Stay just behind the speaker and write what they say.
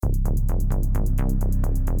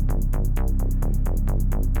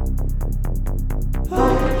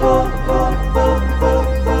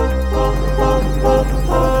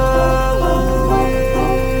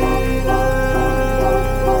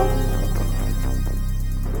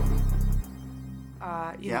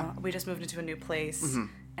you know, we just moved into a new place,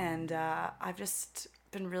 and I've just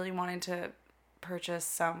been really wanting to purchase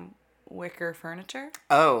some wicker furniture.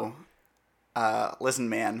 Oh, listen,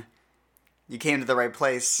 man, you came to the right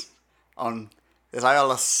place on this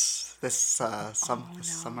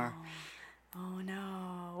summer. Oh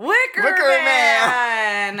no, Wicker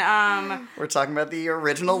Man! We're talking about the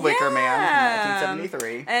original Wicker Man from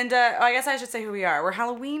 1973. And I guess I should say who we are. We're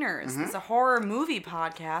Halloweeners. It's a horror movie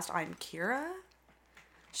podcast. I'm Kira.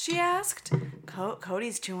 She asked.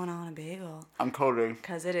 Cody's chewing on a bagel. I'm Cody.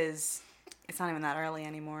 Because it's not even that early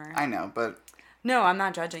anymore. I know, but... No, I'm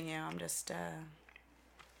not judging you. I'm just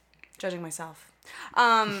judging myself.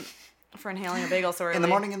 For inhaling a bagel so early. In the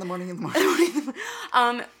morning.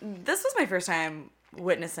 This was my first time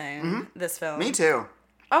witnessing this film. Me too.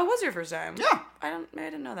 Oh, it was your first time? Yeah. Maybe I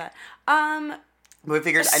didn't know that. We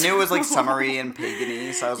figured, I knew it was like summery and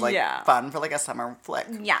pagany, so I was like, fun for like a summer flick.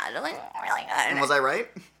 Yeah, like really good. And was I right?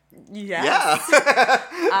 Yes.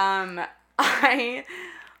 Yeah. I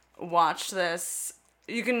watched this.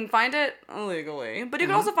 You can find it illegally, but you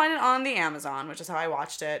can also find it on the Amazon, which is how I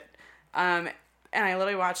watched it. And I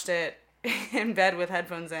literally watched it in bed with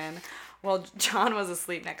headphones in while John was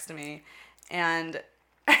asleep next to me. And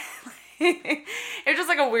it was just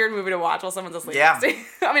like a weird movie to watch while someone's asleep next to you.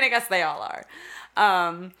 I mean, I guess they all are.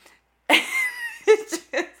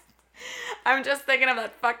 I'm just thinking of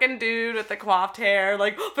that fucking dude with the coiffed hair.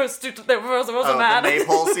 Like, there was a man. The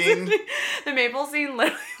maypole scene? The maple scene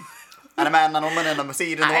literally... And a man, and a woman, and a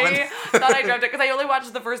seed, and a woman. I thought I dreamt it, because I only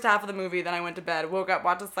watched the first half of the movie, then I went to bed, woke up,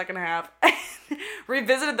 watched the second half,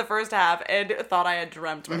 revisited the first half, and thought I had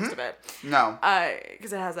dreamt most of it. No.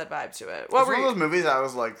 Because it has that vibe to it. It's one of those movies I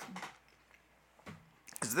was like,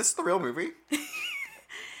 is this the real movie?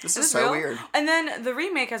 This is so weird. And then the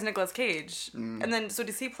remake has Nicolas Cage. And then, so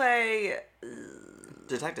does he play...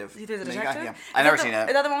 Detective. He plays a detective? Yeah. I've never seen it.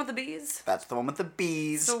 Is that the one with the bees? That's the one with the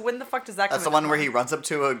bees. So when the fuck does that come That's the one where he runs up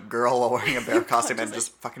to a girl while wearing a bear costume and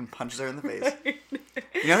just fucking punches her in the face.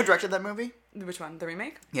 You know who directed that movie? Which one? The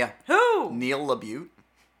remake? Yeah. Who? Neil LaBute.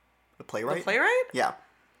 The playwright. The playwright? Yeah.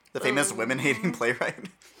 The famous women-hating playwright.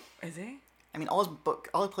 Is he? I mean, all his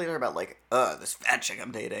plays are about, like, this fat chick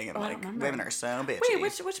I'm dating, and, like, women are so bitchy.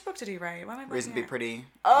 Wait, which book did he write? Why am I Reason to Be Pretty.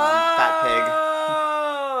 Oh! Fat Pig.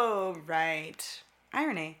 Oh, right.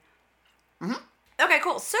 Irony. Okay,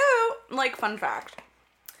 cool. So, like, fun fact.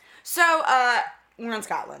 So, we're in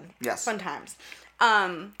Scotland. Yes. Fun times.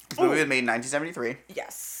 This movie was made in 1973.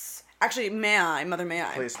 Yes. Actually, may I?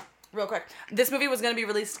 Please. Real quick. This movie was going to be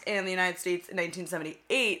released in the United States in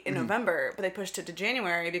 1978 in November, but they pushed it to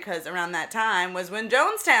January because around that time was when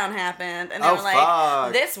Jonestown happened, and they were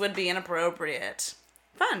like, this would be inappropriate.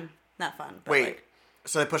 Fun. Not fun, but wait. like...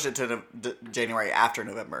 So they pushed it to January after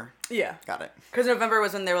November. Yeah. Got it. Because November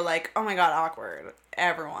was when they were like, oh my god, awkward.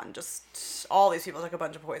 Everyone, just... All these people took a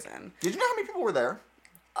bunch of poison. Did you know how many people were there?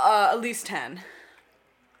 At least 10.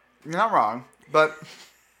 You're not wrong, but...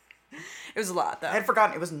 It was a lot, though. I had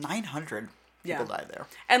forgotten. It was 900 people died there.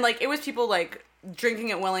 And, like, it was people, like, drinking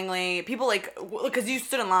it willingly. People, like... Because you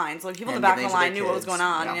stood in line, so, like, people in the back of the line knew what was going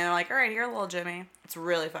on. Yeah. And they're like, all right, here, little Jimmy. It's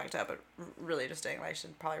really fucked up, but really interesting. I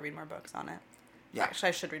should probably read more books on it. Yeah. Actually,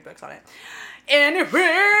 I should read books on it.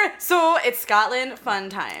 Anyway, so it's Scotland fun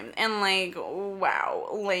time. And, like, wow.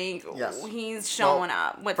 Like, he's showing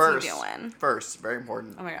up. What's he doing? First, very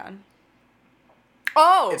important. Oh, my God.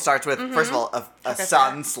 Oh! It starts with, first of all, a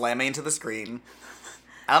sun slamming into the screen.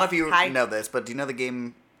 I don't know if you know this, but do you know the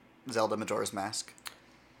game Zelda Majora's Mask?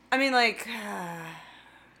 I mean, like...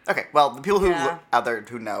 Okay, well, the people who out there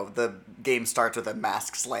who know, the game starts with a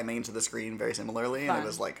mask slamming into the screen very similarly, and it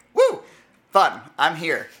was like, woo! Fun, I'm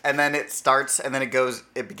here. And then it starts, and then it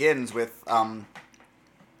begins with,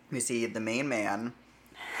 we see the main man.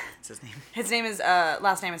 What's his name? His name is,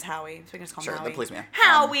 last name is Howie, so we can just call him Howie. Sure, the policeman.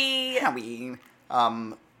 Howie! Howie.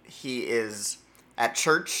 He is at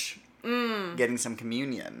church getting some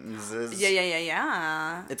communions.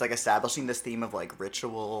 Yeah. It's like establishing this theme of like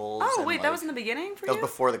rituals. Oh, wait, like, that was in the beginning for you? That was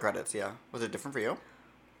before the credits, yeah. Was it different for you?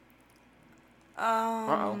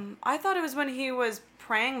 I thought it was when he was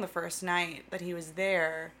praying the first night that he was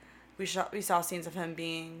there. We saw scenes of him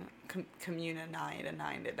being communionized.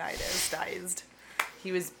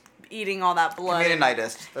 He was eating all that blood.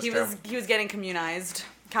 Communionized. That's true. He was getting communized.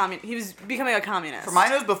 He was becoming a communist. For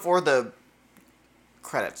mine, it was before the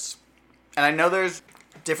credits, and I know there's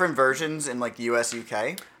different versions in like the US,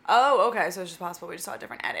 UK. Oh, okay. So it's just possible we just saw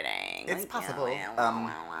different editing. It's possible. Okay,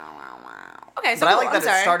 so but I like that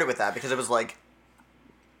it started with that because it was like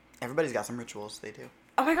everybody's got some rituals they do.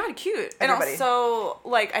 Oh my god, cute. Everybody. And also,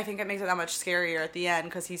 like, I think it makes it that much scarier at the end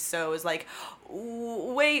because he's so is like,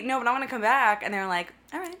 wait, no, but I'm gonna come back, and they're like,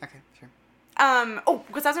 all right. Okay, sure. Oh,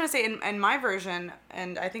 because I was gonna say in my version,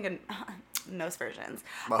 and I think in most versions,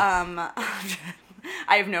 Well.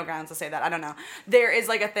 I have no grounds to say that. I don't know. There is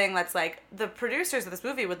like a thing that's like the producers of this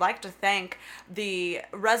movie would like to thank the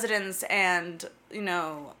residents and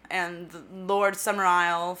and Lord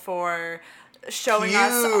Summerisle for showing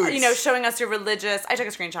us, showing us your religious. I took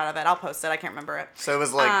a screenshot of it. I'll post it. I can't remember it. So it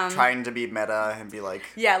was like trying to be meta and be like,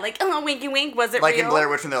 yeah, like oh, winky wink. Was it like real? in Blair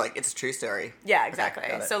Witch when they're like, it's a true story. Yeah, exactly.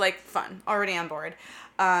 Okay, So like fun. Already on board.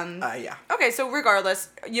 Yeah. Okay, so regardless,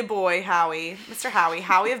 your boy Howie, Mr.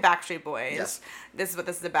 Howie of Backstreet Boys. Yes. This is what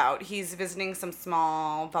this is about. He's visiting some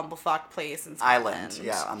small bumblefuck place in Scotland. Island,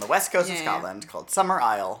 yeah, on the west coast of Yeah. Scotland called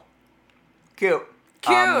Summerisle. Cute.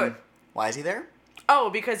 Cute. Why is he there? Oh,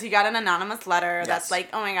 because he got an anonymous letter that's Yes. like,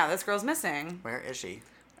 oh my god, this girl's missing. Where is she?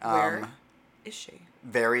 Where is she?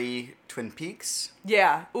 Very Twin Peaks.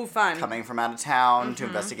 Yeah. Ooh, fun. Coming from out of town to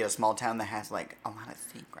investigate a small town that has like a lot of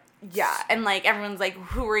secrets. Yeah, and like everyone's like,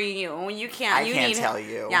 "Who are you? You can't. I you can't need, tell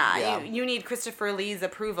you." Yeah, Yeah. You need Christopher Lee's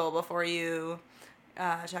approval before you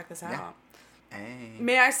check this out. Yeah. Hey.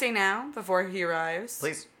 May I say now before he arrives?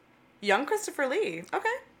 Please. Young Christopher Lee. Okay.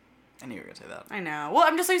 I knew you were gonna say that. I know. Well,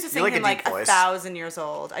 I'm just so used to seeing like a him deep like voice. 1,000 years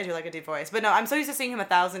old. I do like a deep voice, but no, I'm so used to seeing him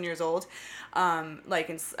 1,000 years old, like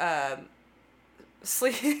in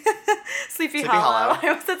Sleepy Hollow. Hollow. I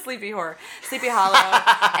almost said Sleepy Horror. Sleepy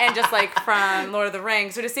Hollow, and just like from Lord of the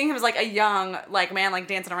Rings. So just seeing him as like a young like man like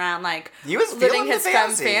dancing around like He was living feeling the his femme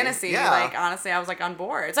fantasy. fantasy. Yeah. Like honestly, I was like on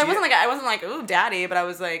board. So I wasn't like ooh daddy, but I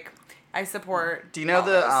was like I support. Do you know all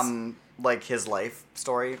the this. like his life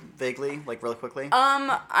story vaguely, like really quickly?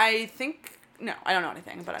 I think no, I don't know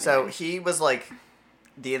anything. But anyway. So he was like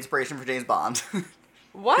the inspiration for James Bond.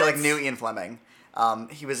 What? He like knew Ian Fleming.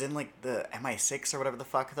 He was in like the MI6 or whatever the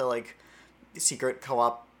fuck, the like secret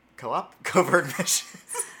covert missions.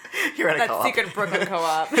 He ran a that co-op. secret Brooklyn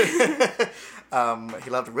co-op. He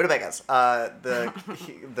loved rutabagas.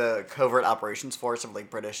 The covert operations force of like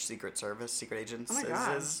British Secret Service, secret agents. Oh my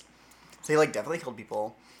God. So he like definitely killed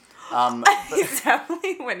people. He's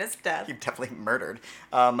definitely witnessed death. He definitely murdered.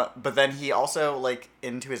 But then he also like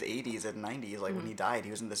into his 80s and 90s, like when he died,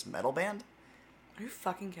 he was in this metal band. Are you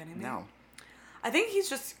fucking kidding me? No, I think he's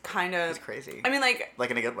just kind of... he's crazy. I mean, like...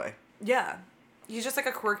 Like in a good way. Yeah. He's just, like,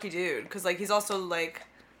 a quirky dude. Because, like, he's also, like...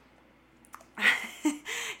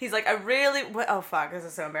 he's, like, oh, fuck. This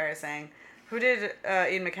is so embarrassing. Who did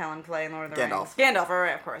Ian McKellen play in Lord of the Rings? Gandalf,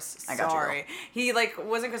 right, of course. I got you, Sorry. girl. He, like,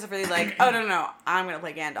 wasn't Christopher Lee like, oh, no, I'm going to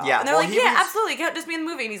play Gandalf. Yeah, And they're well, like, he yeah, was- absolutely. Just be in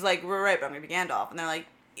the movie. And he's like, we're right, but I'm going to be Gandalf. And they're like,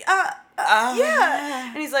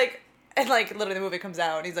 yeah. And he's like, and, like, literally the movie comes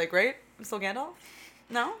out, and he's like, great, I'm still Gandalf?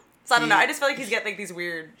 No? So I don't know. I just feel like he's getting, like, these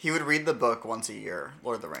weird... He would read the book once a year,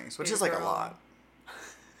 Lord of the Rings, which Good is like a girl. lot.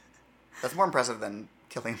 That's more impressive than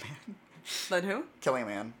killing a man. Then who? Killing a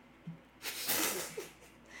man.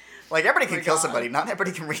 Like, everybody can my kill God. somebody. Not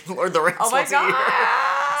everybody can read Lord of the Rings Oh my once a year.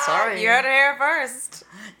 god! Sorry. You heard it here first.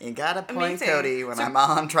 You got a point, Amazing. Cody. When So- I'm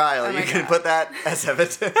on trial, Oh you my can God. put that as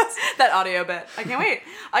evidence. That audio bit. I can't wait.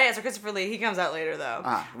 Oh yeah, so Christopher Lee, he comes out later though.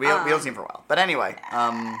 We don't see him for a while. But anyway,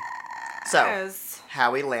 so Yes.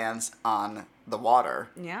 Howie lands on the water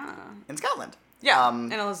Yeah. in Scotland. Yeah. Um,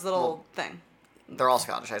 in his little thing. They're all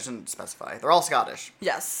Scottish. I shouldn't specify. They're all Scottish.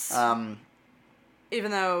 Yes. Even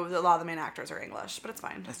though a lot of the main actors are English, but it's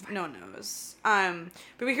fine. No one knows.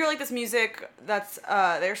 But we hear like this music that's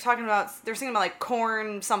they're singing about like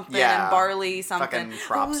corn something Yeah. and barley something. Fucking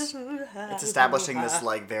crops. It's establishing this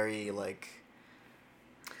like very like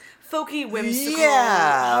folky, whimsical.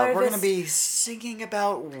 yeah, we're gonna harvest. be singing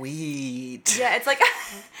about wheat. Yeah, it's like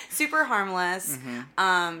super harmless.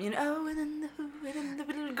 Mm-hmm.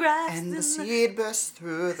 Within the grass And the seed bursts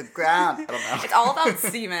through the ground. I don't know. It's all about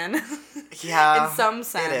semen. Yeah, in some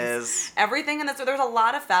sense. it is. Everything in this, there's a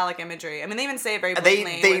lot of phallic imagery. I mean, they even say it very They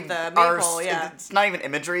blatantly with the are. maple. Yeah. It's not even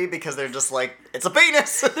imagery because they're just like it's a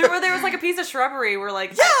penis. There was like a piece of shrubbery where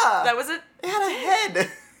like Yeah. that was it. It had a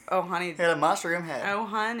head. Oh honey. It had a mushroom head. Oh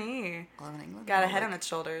honey. Well, in England, Got a they're head like, on its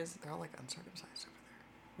shoulders. They're all like uncircumcised over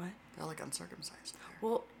there. What? They're all like uncircumcised. There.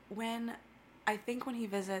 Well, I think when he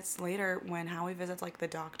visits later, when Howie visits like the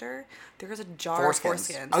doctor, there's a jar of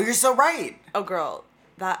foreskins. Oh, you're so right. Oh girl,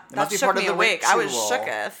 that must be shook part of me the awake. I was ritual.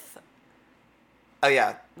 shooketh. Oh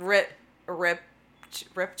yeah. Rip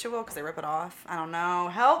ritual because they rip it off. I don't know.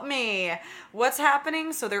 Help me. What's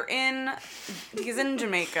happening? So he's in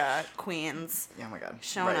Jamaica, Queens. Yeah, oh my god.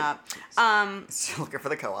 Showing right. up. Still looking for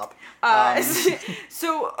the co-op.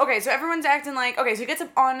 So everyone's acting like, so he gets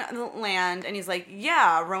up on the land and he's like,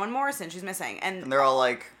 yeah, Rowan Morrison, she's missing. And they're all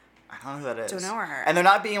like, I don't know who that is. Don't know her. And they're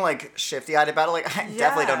not being like shifty-eyed about it. Like, I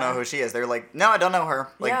definitely don't know who she is. They're like, no, I don't know her.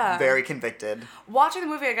 Like, very convicted. Watching the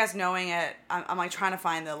movie, I guess, knowing it, I'm like trying to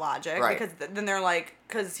find the logic. Right. Because then they're like,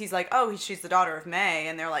 because he's like, oh, she's the daughter of May.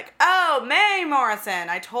 And they're like, oh, May Morrison.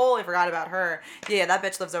 I totally forgot about her. Yeah, that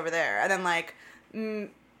bitch lives over there. And then like...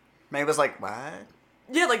 May was like, what?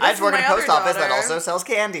 Yeah, like, I just work in a post office that daughter. also sells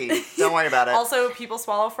candy. Don't worry about it. Also, people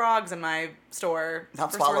swallow frogs in my store.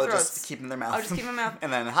 Not swallow, just keep them in their mouth. Oh, just keep them in their mouth.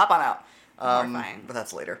 And then hop on out. Horrifying. But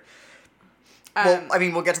that's later. Well, I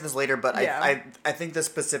mean, we'll get to this later, but yeah. I think the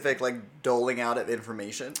specific, like, doling out of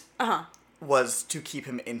information was to keep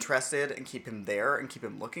him interested and keep him there and keep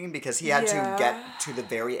him looking because he had to get to the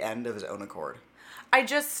very end of his own accord.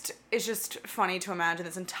 It's just funny to imagine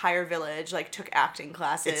this entire village, like, took acting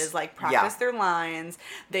classes, like, practiced their lines,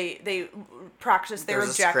 they practiced their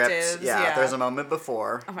objectives. Yeah, there's a moment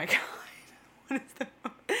before. Oh my god. What is the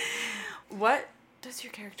moment? What does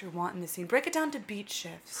your character want in this scene? Break it down to beat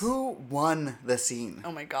shifts. Who won the scene?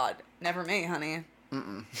 Oh my god. Never me, honey.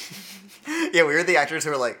 Yeah, we were the actors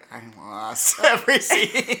who were like, I lost every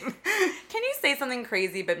scene. Can you say something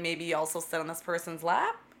crazy, but maybe also sit on this person's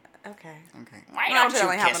lap? Okay. Why don't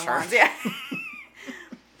you kiss her? Once, yeah.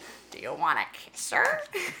 Do you want to kiss her?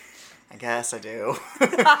 I guess I do.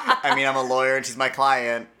 I mean, I'm a lawyer and she's my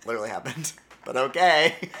client. Literally happened. But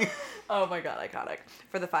okay. Oh my god, iconic.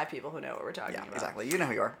 For the 5 people who know what we're talking about. Yeah, exactly. You know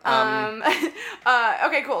who you are.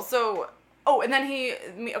 Okay, cool. So, and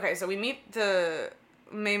then so we meet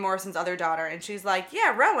May Morrison's other daughter, and she's like,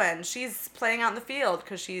 yeah, Rowan, she's playing out in the field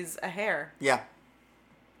because she's a hare. Yeah.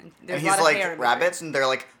 And he's like, rabbits, and they're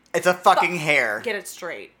like, it's a fucking hare. Get it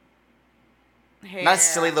straight. Hare. Not a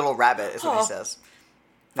silly little rabbit, is what he says.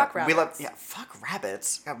 Fuck rabbits. Fuck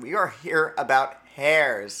rabbits. God, we are here about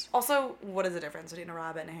hares. Also, what is the difference between a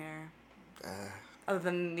rabbit and a hare? Other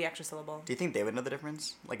than the extra syllable. Do you think they would know the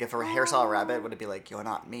difference? Like, if a hare saw a rabbit, would it be like, you're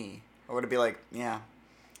not me? Or would it be like, yeah.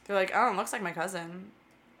 They're like, oh, it looks like my cousin.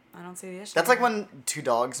 I don't see the issue. That's like when 2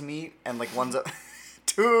 dogs meet, and like one's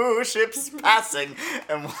 2 ships passing,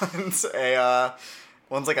 and one's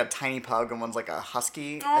like a tiny pug and one's like a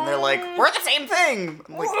husky, and they're like, we're the same thing.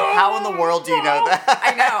 I'm like, how in the world do you know that?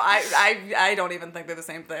 I know. I don't even think they're the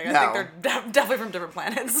same thing. I think they're definitely from different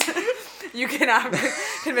planets. You cannot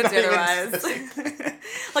convince me otherwise.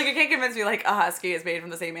 Like, you can't convince me like a husky is made from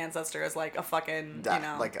the same ancestor as like a fucking,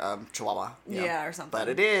 like Chihuahua. Yeah, or something. But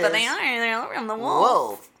it is. But they're from the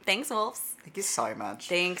wolf. Thanks, wolves. Thank you so much.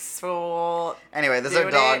 Thanks for. Anyway, this is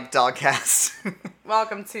our dog cast.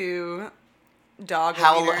 Welcome to Dog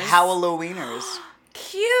Halloweeners.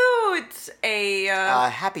 Cute. A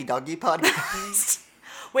happy doggy podcast.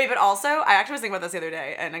 Wait, but also, I actually was thinking about this the other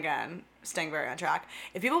day, and again, staying very on track.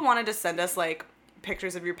 If people wanted to send us like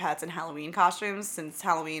pictures of your pets in Halloween costumes, since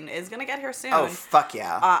Halloween is gonna get here soon. Oh fuck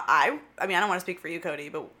yeah. I mean, I don't want to speak for you, Cody,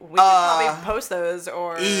 but we could probably post those,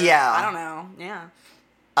 or I don't know. Yeah.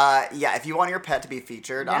 If you want your pet to be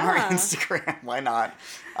featured on our Instagram, why not?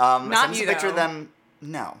 Not send us you, a picture of though. them.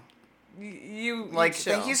 No. You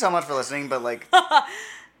thank you so much for listening, but like,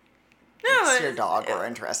 it's your dog we're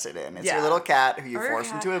interested in. It's your little cat who you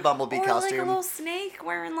forced into a bumblebee costume. Or like a little snake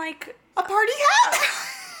wearing like a party hat.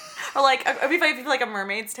 Or like, it'd be funny if you put like a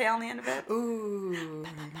mermaid's tail on the end of it. Ooh.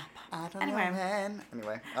 I don't know, man.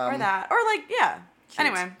 Anyway. Or that. Or like, yeah. Cute.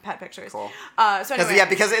 Anyway, pet pictures. Cool. So anyway.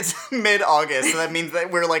 Because it's mid-August, so that means that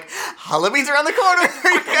we're like, Halloween's around the corner.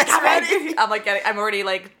 Are you guys ready? I'm already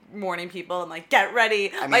like warning people. I'm like, get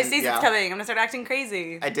ready. My season's coming. I'm gonna start acting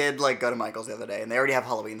crazy. I did like go to Michael's the other day, and they already have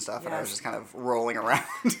Halloween stuff, and I was just kind of rolling around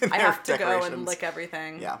in I their have to go and lick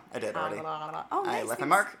everything. Yeah, I did already. Oh, nice. I left my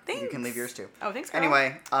mark. Thanks. You can leave yours too. Oh, thanks, girl.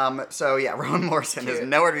 Anyway, so yeah, Rowan Morrison is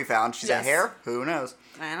nowhere to be found. She's a hare. Who knows?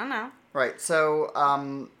 I don't know. Right.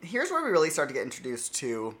 So here's where we really start to get introduced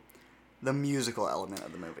to the musical element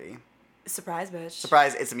of the movie. Surprise, bitch.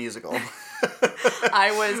 Surprise, it's a musical.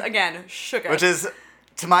 I was, again, shook up. Which is,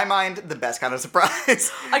 to my mind, the best kind of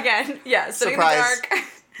surprise. Again, yeah, sitting surprise. in the dark.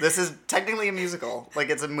 This is technically a musical. Like,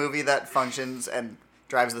 it's a movie that functions and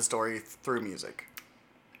drives the story through music.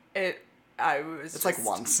 It's like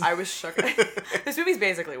once. I was shook. This movie's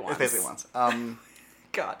basically once. It's basically once.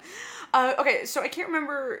 God. Okay, so I can't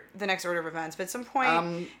remember the next order of events, but at some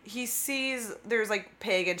point he sees there's like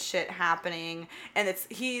pagan shit happening, and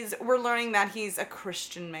we're learning that he's a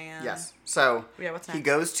Christian man. Yes. So what's next? he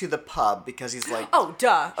goes to the pub because he's like, oh,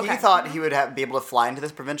 duh. Okay. He thought he would be able to fly into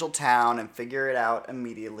this provincial town and figure it out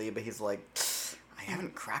immediately, but he's like, I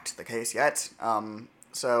haven't cracked the case yet.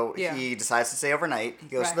 So he decides to stay overnight. He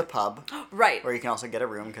goes to the pub, right, where you can also get a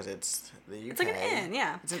room because it's the UK. It's like an inn,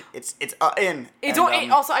 yeah. It's inn. It's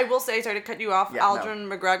also, I will say, sorry to cut you off, Aldrin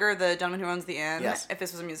McGregor, the gentleman who owns the inn. Yes. If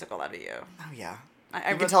this was a musical, that'd be you. Oh yeah.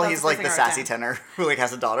 I you can tell he's like the sassy tenor who like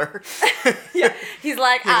has a daughter. Yeah, he's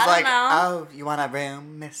like, I don't know. Oh, you want a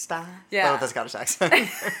room, mister? Yeah. Oh, with a Scottish accent.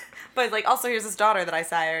 But like, also here's his daughter that I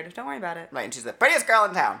sired. Don't worry about it. Right, and she's the prettiest girl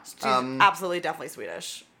in town. She's absolutely, definitely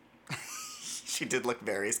Swedish. She did look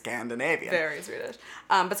very Scandinavian. Very Swedish.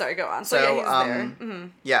 But sorry, go on. So yeah, he's there. Mm-hmm.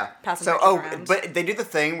 Yeah. Passing around. But they do the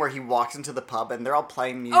thing where he walks into the pub and they're all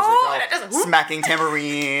playing music, they're all smacking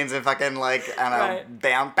tambourines and fucking like, I don't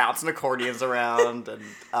know, bouncing accordions around. And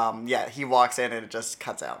he walks in and it just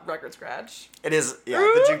cuts out. Record scratch. It is, the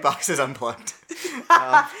jukebox is unplugged.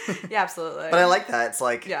 Yeah, absolutely. But I like that. It's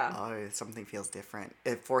like, something feels different.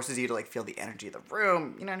 It forces you to like feel the energy of the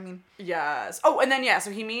room. You know what I mean? Yes. Oh, and then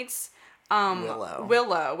so he meets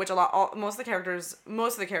Willow, which most of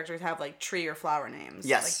the characters have like tree or flower names.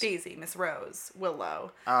 Yes. Like Daisy, Miss Rose,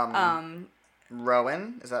 Willow.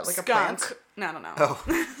 Rowan? Is that like Skunk. a plant? No, I don't know.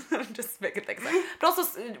 Oh. Just making things up. But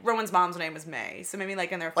also, Rowan's mom's name was May, so maybe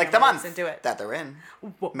like in their family like the month didn't do it. that they're in.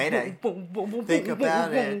 Mayday. Think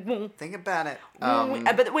about it. Think about it.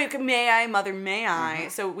 But wait, may I, mother, may I? Mm-hmm.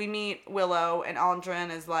 So we meet Willow, and Aldrin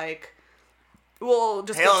is like, well,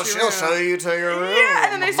 just she'll show you to your room. Yeah,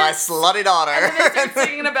 and then they start, my slutty daughter. And then they start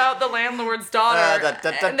singing about the landlord's daughter.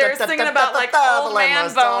 And they're singing about like old man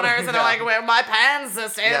boners, and they're like, well, my pants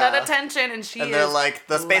stand at attention, and they're like,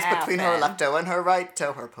 the space between her left toe and her right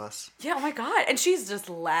toe, her puss. Yeah, oh my god, and she's just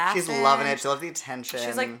laughing. She's loving it. She loves the attention.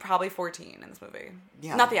 She's like probably 14 in this movie.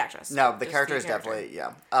 Yeah. Not the actress. No, the character is definitely,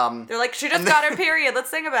 they're like, she just got her period. Let's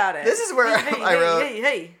sing about it. This is where I wrote,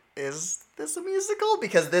 hey. Is this a musical?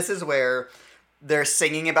 Because this is where they're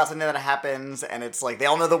singing about something that happens, and it's like they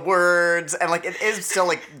all know the words, and like it is still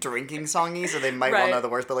like drinking songy, so they might well know the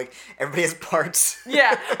words, but like everybody has parts.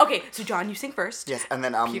 Yeah. Okay. So John, you sing first. Yes, and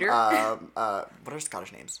then Peter. What are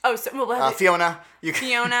Scottish names? Oh, so we'll Fiona.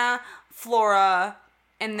 Fiona, Flora,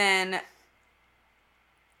 and then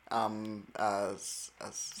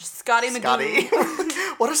Scotty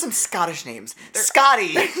McGee. What are some Scottish names?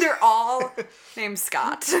 Scotty. They're all named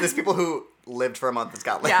Scott. There's people who lived for a month in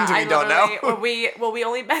Scotland. Yeah, we don't know. we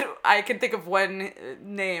only met. I can think of one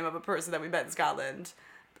name of a person that we met in Scotland.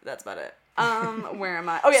 But that's about it. Where am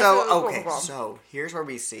I? Oh yeah. So here's where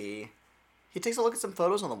we see. He takes a look at some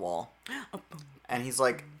photos on the wall, and he's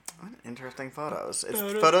like, "What interesting photos."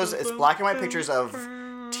 It's black and white pictures of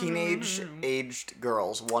teenage-aged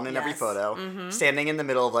girls, one in every photo, standing in the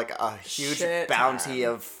middle of like a huge bounty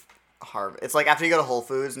of harvest. It's like after you go to Whole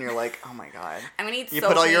Foods and you're like, oh my god, I'm gonna eat. You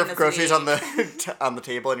put all your groceries on the on the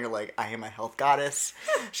table and you're like, I am a health goddess.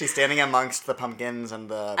 She's standing amongst the pumpkins and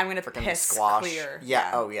the I'm gonna piss squash. Clear.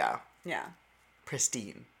 Yeah. Oh yeah. Yeah.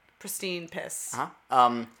 Pristine piss.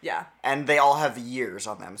 Yeah. And they all have years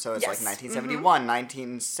on them, so it's like 1971,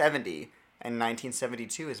 1970. And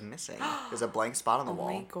 1972 is missing. There's a blank spot on the wall.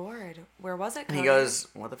 Oh my god. Where was it? And he goes,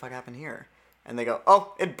 what the fuck happened here? And they go,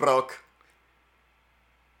 oh, it broke.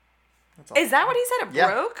 Is that what he said? It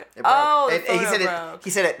broke? It broke. Oh, He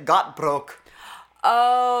said it got broke.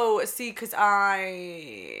 Oh, see, because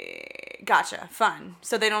gotcha. Fun.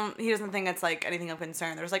 So he doesn't think it's like anything of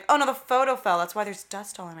concern. There's like, oh no, the photo fell. That's why there's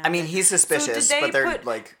dust all around it. I mean, he's suspicious, but they're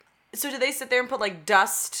like... So did they sit there and put like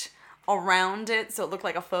dust around it so it looked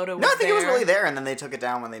like a photo was No, I think there? it was really there, and then they took it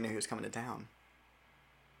down when they knew he was coming to town.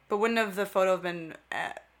 But wouldn't have the photo have been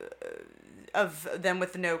of them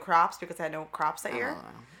with no crops because they had no crops that year?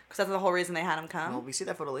 Because that's the whole reason they had him come? Well, we see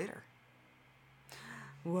that photo later.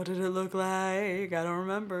 What did it look like? I don't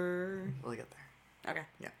remember. We'll get there. Okay.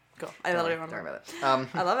 Yeah. Cool. I love it. Talk about it.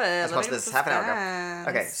 I love it. As opposed to this half an hour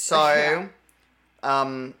ago. Okay, so...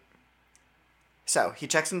 So he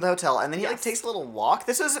checks into the hotel, and then he like takes a little walk.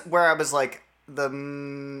 This is where I was like, I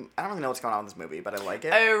don't really know what's going on in this movie, but I like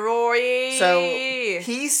it. Oh, Rory! So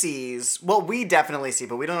he sees, well, we definitely see,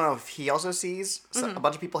 but we don't know if he also sees a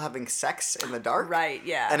bunch of people having sex in the dark. Right,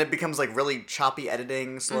 yeah. And it becomes like really choppy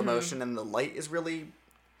editing, slow motion, and the light is really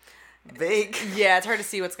vague. Yeah, it's hard to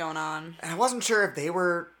see what's going on. And I wasn't sure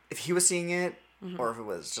if he was seeing it, or if it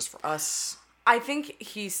was just for us. I think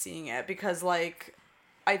he's seeing it because, like,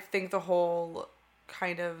 I think the whole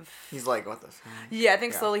kind of... He's like, what the fuck? Yeah, I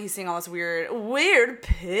think slowly he's seeing all this weird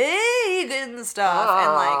pagan stuff.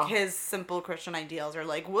 And, like, his simple Christian ideals are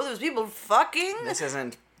like, well, there's people fucking. This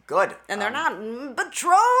isn't good. And they're not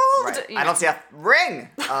betrothed. Right. I don't see a ring.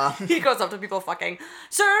 He goes up to people fucking,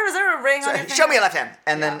 sir, is there a ring on your finger? Show me your left hand.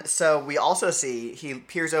 And then, so we also see, he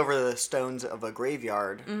peers over the stones of a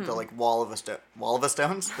graveyard, the, like, wall of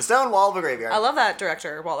stones? The stone wall of a graveyard. I love that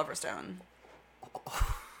director, Oliver Stone.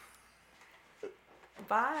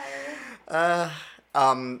 Bye.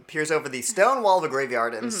 Peers over the stone wall of a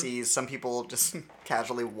graveyard and sees some people just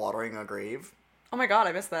casually watering a grave. Oh my god,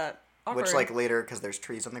 I missed that. Awkward. Which, like, later, because there's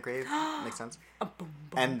trees on the grave, makes sense.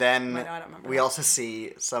 And then we also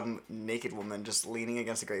see some naked woman just leaning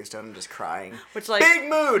against a gravestone and just crying. Which, like, big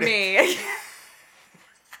mood! Me.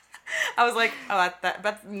 I was like, oh,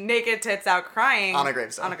 that's naked tits out crying. On a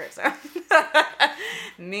gravestone. On a gravestone.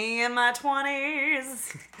 Me in my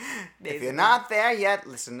 20s. If you're not there yet,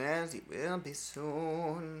 listeners, you will be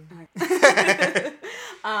soon.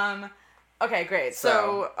 Okay, great.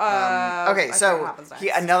 So,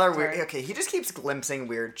 he just keeps glimpsing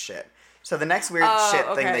weird shit. So the next weird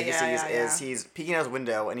thing that he sees is he's peeking out his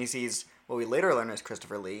window and he sees what we later learn is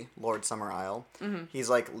Christopher Lee, Lord Summerisle. Mm-hmm. He's,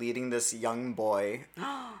 like, leading this young boy.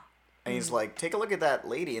 And he's like, take a look at that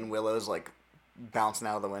lady, and Willow's, like, bouncing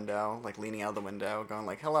out of the window, like, leaning out of the window, going,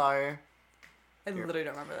 like, hello. I literally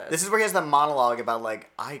don't remember this. This is where he has the monologue about, like,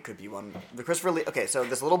 I could be one. The Christopher Lee... Okay, so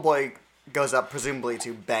this little boy goes up, presumably,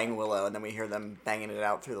 to bang Willow, and then we hear them banging it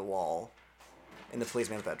out through the wall in the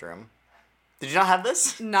policeman's bedroom. Did you not have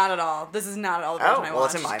this? Not at all. This is not at all the version I watched. Well,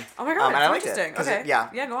 it's in mine. Oh my god, it's so interesting. Okay.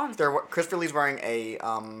 Yeah, go on. Christopher Lee's wearing a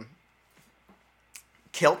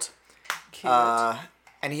kilt. Cute.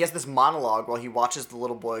 And he has this monologue while he watches the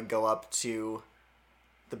little boy go up to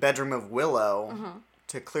the bedroom of Willow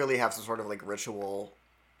to clearly have some sort of, like, ritual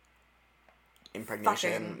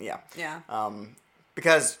impregnation. Fucking. Yeah.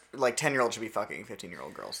 Because, like, 10-year-olds should be fucking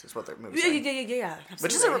 15-year-old girls. Is what their movies say. Yeah. Absolutely.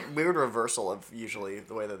 Which is a weird reversal of usually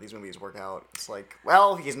the way that these movies work out. It's like,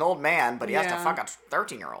 well, he's an old man, but he has to fuck a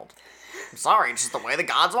 13-year-old. I'm sorry, it's just the way the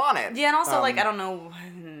gods want it. Yeah, and also, like, I don't know.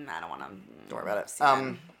 I don't want to. Don't worry about it.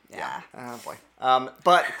 Yeah. Oh, boy.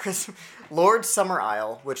 But Lord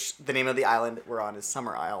Summerisle, which the name of the island we're on is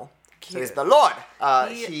Summerisle. Cute. So he's the Lord.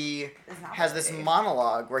 He has this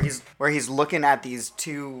monologue where he's looking at these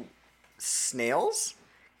two snails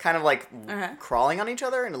kind of, like, crawling on each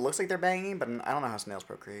other, and it looks like they're banging, but I don't know how snails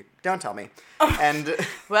procreate. Don't tell me. And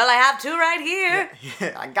well, I have two right here.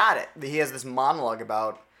 Yeah, I got it. He has this monologue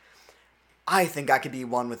about, I think I could be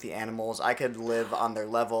one with the animals. I could live on their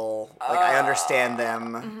level. Like, I understand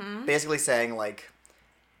them. Basically saying, like,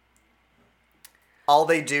 all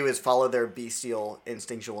they do is follow their bestial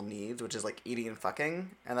instinctual needs, which is, like, eating and fucking.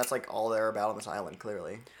 And that's, like, all they're about on this island,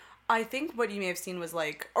 clearly. I think what you may have seen was,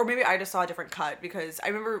 like, or maybe I just saw a different cut, because I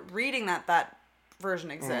remember reading that version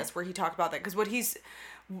exists where he talked about that. Because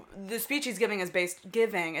the speech he's giving is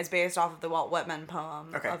based off of the Walt Whitman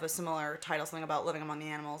poem of a similar title, something about living among the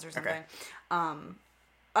animals or something.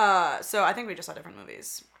 So I think we just saw different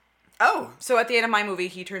movies. Oh. So at the end of my movie,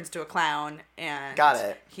 he turns to a clown and got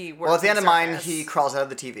it. He works. Well, at the end of mine, he crawls out of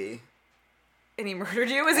the TV. And he murdered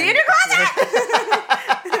you? Is he in your closet?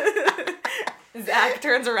 Zach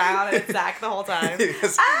turns around and it's Zach the whole time. He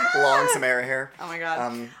has long Samara hair. Oh my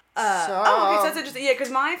god. Okay, so that's interesting. Yeah, because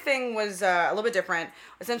my thing was a little bit different.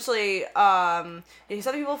 Essentially, he saw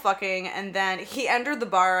the people fucking, and then he entered the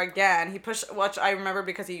bar again. He pushed, which I remember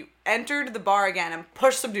because he entered the bar again and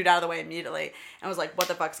pushed some dude out of the way immediately, and was like, "What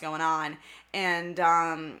the fuck's going on?" And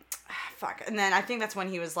fuck. And then I think that's when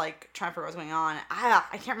he was like trying to figure out what's going on.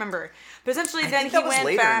 I can't remember. But essentially, then he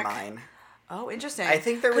went back. In mine. Oh, interesting. I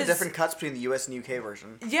think there were different cuts between the US and UK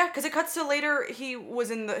version. Yeah, because it cuts to later he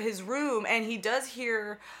was in his room and he does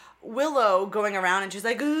hear Willow going around and she's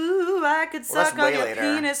like, ooh, I could suck on your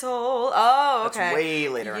penis hole. Oh, okay. That's way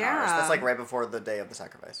later in ours. That's like right before the day of the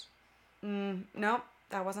sacrifice. Nope,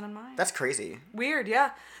 that wasn't in mine. That's crazy. Weird,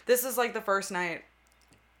 yeah. This is like the first night.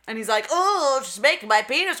 And he's like, oh, just making my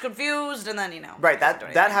penis confused, and then, Right,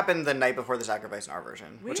 that happened the night before the sacrifice in our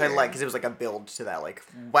version, which I like, because it was like a build to that, like,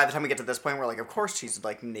 by the time we get to this point, we're like, of course she's,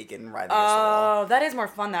 like, naked and riding against the wall. Oh, that is more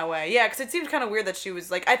fun that way. Yeah, because it seemed kind of weird that she was,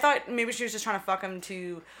 like, I thought maybe she was just trying to fuck him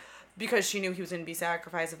because she knew he was going to be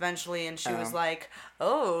sacrificed eventually, and she was like,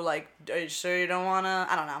 oh, like, are you sure you don't want to,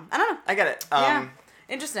 I don't know. I get it. Yeah,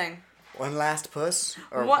 interesting. One last puss?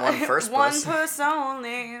 Or one first One puss? puss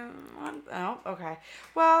only. Oh, okay.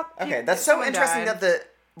 Well, okay, that's so interesting that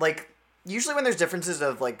usually when there's differences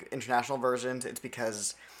of, like, international versions, it's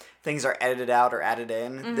because things are edited out or added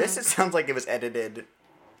in. Mm-hmm. This, it sounds like it was edited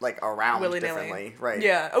like around willy-nilly. differently, right?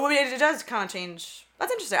 Yeah. Oh, it does kind of change.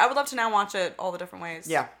 That's interesting. I would love to now watch it all the different ways.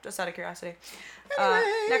 Yeah. Just out of curiosity.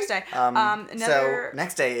 Anyway. Next day. So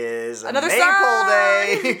next day is another Maypole song!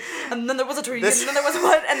 Day. And then there was a tree, and then there was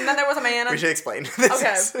what? And then there was a man. We should explain.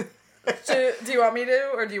 This Okay. Do you want me to,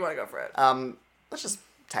 or do you want to go for it? Let's just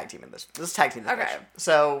tag team in this. Let's tag team this. Okay. Bitch.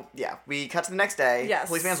 So yeah, we cut to the next day. Yes.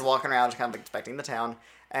 Policeman's walking around, kind of inspecting the town,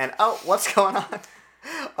 and what's going on?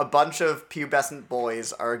 A bunch of pubescent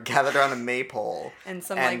boys are gathered around a maypole. And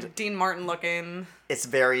some like Dean Martin looking. It's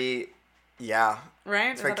very, yeah.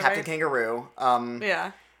 Right? It's very Captain Kangaroo.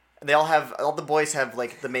 Yeah. All the boys have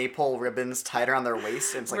like the maypole ribbons tied around their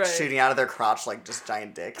waist, and it's like shooting out of their crotch like just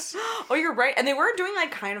giant dicks. Oh, you're right. And they were doing like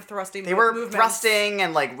kind of thrusting. They were movements. thrusting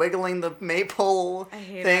and like wiggling the maypole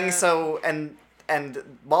thing. It. So and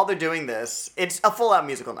while they're doing this, it's a full out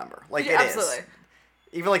musical number. Like it absolutely. is.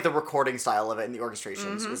 Even like the recording style of it and the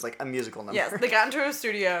orchestrations is like a musical number. Yes, they got into a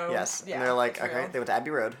studio. Yes, yeah, and they're like, okay, they went to Abbey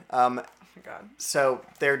Road. Oh my god. So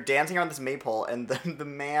they're dancing around this maypole, and the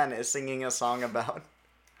man is singing a song about.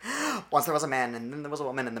 Once there was a man, and then there was a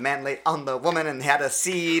woman, and the man laid on the woman, and had a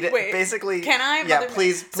seed. Wait, basically, can I? Yeah,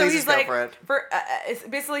 please so he's just go like, for it. It's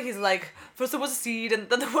basically, he's like, first there was a seed, and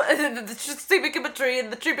then the seed became a tree,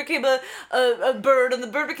 and the tree became a bird, and the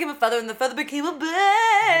bird became a feather, and the feather became a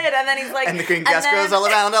bed, and then he's like, and the green grass grows all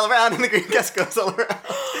around, and the green grass grows all around.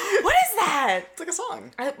 What is that? It's like a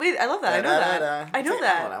song. Wait, I love that. I know that. I know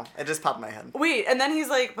that. I don't know. It just popped in my head. Wait, and then he's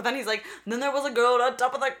like, then there was a girl, on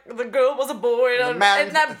top of the girl was a boy, and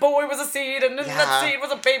that boy was a seed, and that seed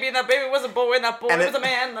was a baby, and that baby was a boy, and that boy was a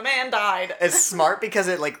man, the man died. It's smart because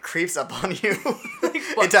it like creeps up on you.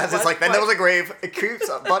 It does. It's like, then there was a grave. It creeps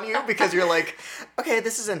up on you because you're like, okay,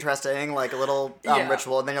 this is interesting, like a little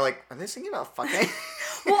ritual, and then you're like, are they singing about fucking?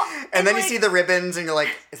 Well, and then you see the ribbons, and you're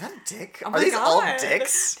like, is that a dick? Are these all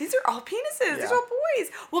dicks? These are all penises. These are all boys.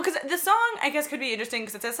 Well, because the song, I guess, could be interesting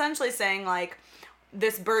because it's essentially saying, like,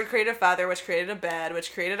 this bird created a feather, which created a bed,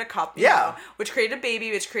 which created a cup, you know, which created a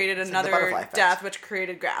baby, which created another death, which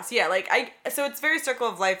created grass. Yeah, like, so it's very circle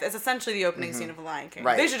of life. It's essentially the opening scene of The Lion King.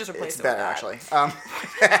 Right. They should just replace it with that. Actually.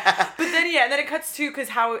 But then it cuts to, because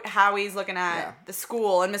Howie's looking at the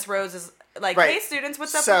school, and Miss Rose is like, hey, students,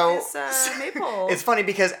 what's up with this maypole? It's funny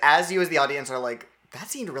because as you as the audience are like, that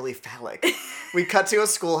seemed really phallic. We cut to a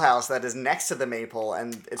schoolhouse that is next to the maypole,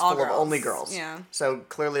 and it's full of only girls. Yeah. So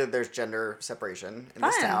clearly there's gender separation in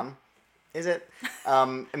this town. Is it?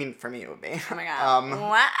 I mean, for me it would be. Oh my god.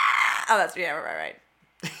 Wow. Oh, that's, right.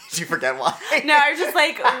 Did you forget why? No, I was just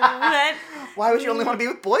like, what? Why would you only want to be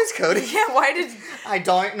with boys, Cody? Yeah, why did... I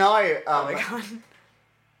don't know. Oh my god.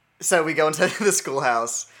 So we go into the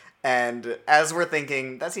schoolhouse, and as we're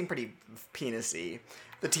thinking, that seemed pretty penis-y.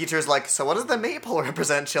 The teacher's like, so what does the maypole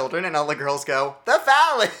represent, children? And all the girls go, the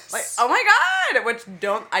phallus. Like, oh my god! Which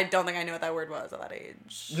I don't think I knew what that word was at that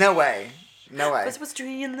age. No way. There was a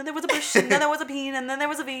tree, and then there was a bush, and then there was a peen, and then there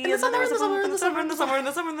was a V, and then there was a summer, and the summer, and the summer, and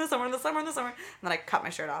the summer, and the summer, and the summer, and the summer. And then I cut my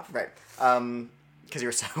shirt off. Right. Because you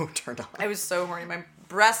were so turned on. I was so horny. My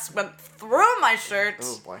breasts went through my shirt.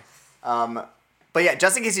 Oh boy. But yeah,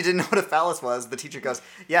 just in case you didn't know what a phallus was, the teacher goes,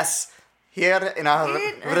 yes, here in our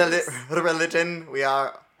religion, we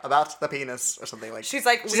are about the penis, or something like that. She's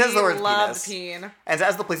like, she says the word love penis. peen. And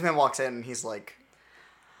as the policeman walks in, he's like...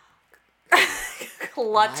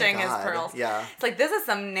 clutching his pearls. Yeah. It's like, this is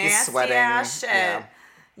some nasty ass shit. Yeah.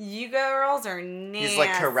 You girls are nasty. He's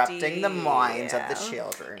like corrupting the minds of the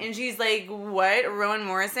children. And she's like, what? Rowan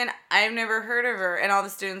Morrison? I've never heard of her. And all the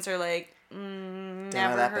students are like,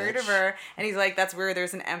 never heard of her. And he's like, that's weird.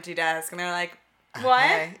 There's an empty desk. And they're like, what?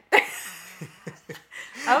 Okay.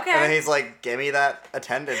 Okay. And then he's like, give me that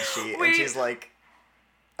attendance sheet. Wait. And she's like,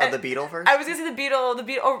 the beetle first? I was going to say the beetle,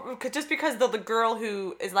 just because the girl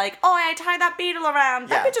who is like, oh, I tied that beetle around.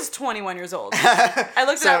 That bitch is 21 years old. I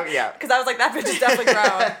looked it up. Because I was like, that bitch is definitely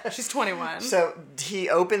grown. She's 21. So he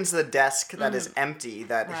opens the desk that is empty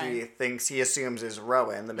that he assumes is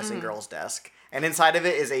Rowan, the missing girl's desk. And inside of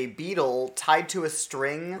it is a beetle tied to a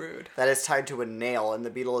string that is tied to a nail, and the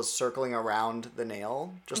beetle is circling around the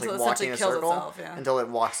nail, just like walking in a circle until it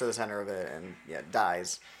walks to the center of it and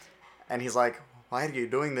dies. And he's like, why are you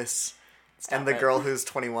doing this? And the girl who's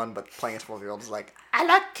 21 but playing a 12-year-old is like, I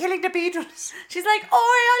like killing the Beatles. She's like,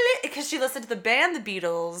 oh, because she listened to the band The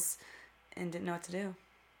Beatles and didn't know what to do.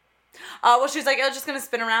 Well, she's like, it's just going to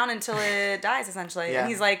spin around until it dies, essentially. Yeah. And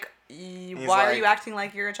he's like, why are you acting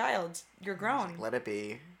like you're a child? You're grown. Let it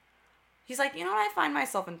be. He's like, you know what? I find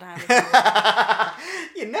myself entirely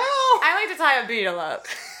You know. I like to tie a beetle up.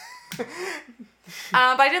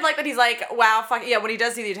 But I did like that he's like, wow, fuck yeah. When he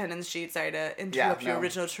does see the attendance sheet, sorry to interrupt your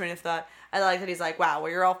original train of thought. I like that he's like, wow, well,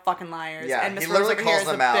 you're all fucking liars. Yeah, and Miss he Rose literally over here calls is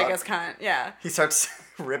the them out. biggest cunt. Yeah. He starts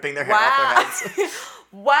ripping their hair off their heads.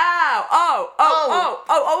 Wow.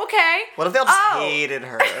 Oh, okay. What if they all just hated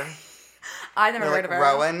her? I never heard of her.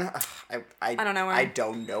 Rowan? I don't know her. I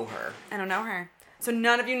don't know her. I don't know her. So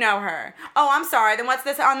none of you know her. Oh, I'm sorry. Then what's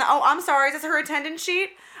this on the... Oh, I'm sorry. Is this her attendance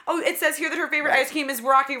sheet? Oh, it says here that her favorite ice cream is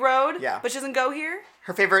Rocky Road. Yeah. But she doesn't go here?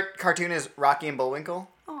 Her favorite cartoon is Rocky and Bullwinkle.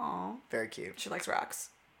 Aw. Very cute. She likes rocks.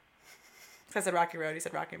 I said Rocky Road. You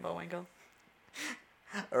said Rocky and Bullwinkle.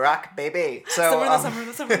 Rock, baby. So,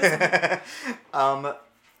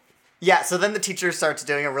 yeah, so then the teacher starts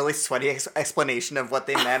doing a really sweaty explanation of what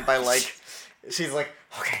they meant by, like, she's like,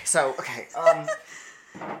 okay, so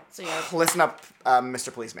yeah. Listen up,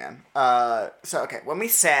 Mr. Policeman. Okay, when we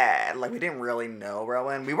said, like, we didn't really know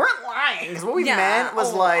Rowan, we weren't lying, because what we meant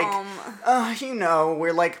was,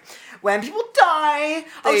 we're like, when people die,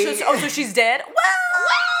 they... so she's dead? Well!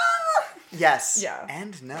 Yes. Yeah.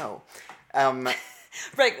 And no.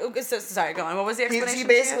 Right, so, sorry, go on. What was the explanation? He's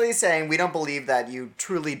basically saying, we don't believe that you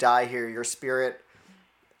truly die here. Your spirit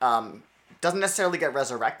doesn't necessarily get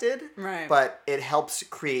resurrected. Right. But it helps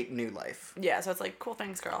create new life. Yeah, so it's like, cool,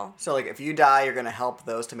 thanks, girl. So, like, if you die, you're going to help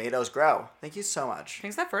those tomatoes grow. Thank you so much.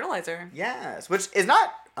 Thanks that fertilizer. Yes, which is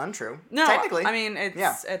not untrue. No, technically. I mean,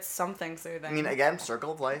 it's something soothing. I mean, again,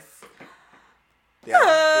 circle of life. The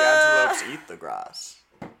antelopes eat the grass.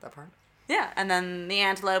 That part? Yeah, and then the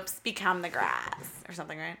antelopes become the grass, or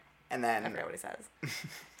something, right? And then... I forget what he says.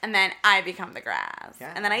 And then I become the grass.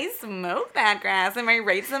 Yeah. And then I smoke that grass. Am I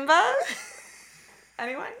right, Simba?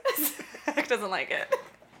 Anyone? Zach doesn't like it.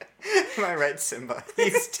 Am I right, Simba?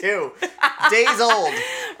 He's 2 days old.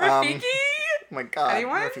 Rafiki? Oh my god.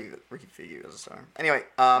 Anyone? Rafiki was a star. Anyway,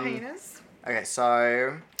 Hyenas? Okay,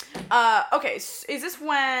 so... Okay, so is this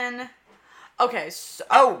when... Okay, so...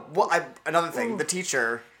 Another thing. Ooh. The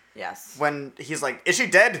teacher... Yes. When he's like, is she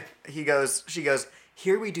dead? She goes,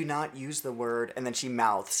 here we do not use the word, and then she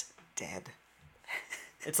mouths, dead.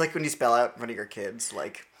 It's like when you spell out in front of your kids,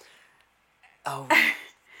 like, oh,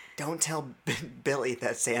 don't tell Billy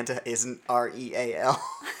that Santa isn't R-E-A-L.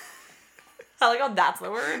 I like how that's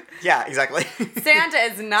the word. Yeah, exactly. Santa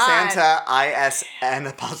is not. Santa,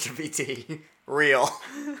 I-S-N''T. Real.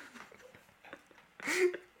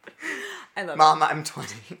 I love Mom, I'm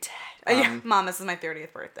 20. Yeah, Mom, this is my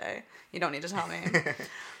 30th birthday. You don't need to tell me.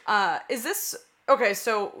 Is this... Okay,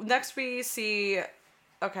 so next we see...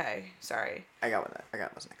 Okay, sorry. I got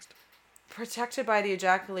what's next. Protected by the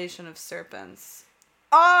ejaculation of serpents.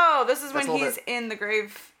 Oh, this is when he's in the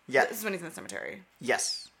grave. Yeah. This is when he's in the cemetery.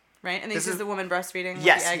 Yes. Right? And this is the woman breastfeeding with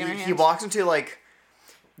yes, the egg in her hand? He walks into, like...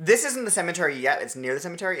 This isn't the cemetery yet. It's near the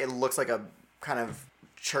cemetery. It looks like a kind of...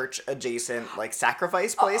 church-adjacent, like,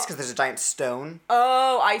 sacrifice place, because there's a giant stone.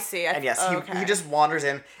 Oh, I see. And yes, he just wanders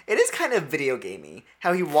in. It is kind of video gamey.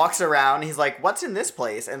 How he walks around, he's like, what's in this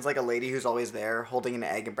place? And it's like a lady who's always there, holding an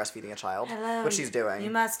egg and breastfeeding a child. Hello, what she's doing.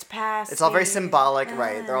 You must pass. It's all very symbolic,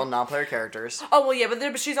 right? They're all non-player characters. Oh, well, yeah,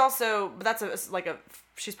 but she's also... But that's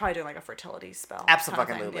she's probably doing, like, a fertility spell.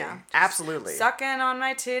 Absolutely. Yeah. Absolutely. Sucking on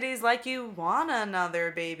my titties like you want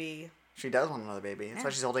another baby. She does want another baby. That's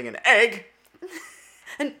why she's holding an egg.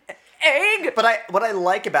 An egg. But what I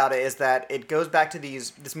like about it is that it goes back to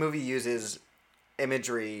this movie uses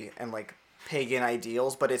imagery and like pagan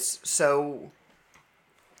ideals, but it's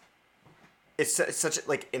such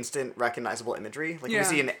like instant recognizable imagery. Like we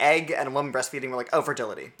see an egg and a woman breastfeeding, we're like, oh,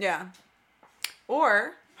 fertility. Yeah.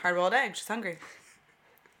 Or hard-boiled egg. She's hungry.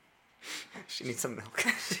 She needs some milk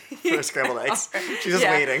for her scrambled eggs. She's just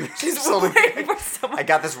waiting. She's waiting for someone. I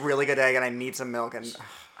got this really good egg and I need some milk and...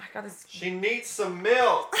 She needs some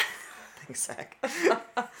milk. Thanks, Zach.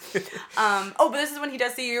 But this is when he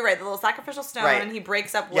does see, you're right, the little sacrificial stone, right. And he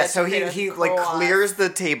breaks up. Yeah, so he like clears the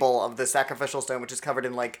table of the sacrificial stone, which is covered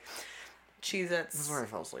in like Cheez-Its. This is where I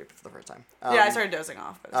fell asleep for the first time. Yeah, I started dozing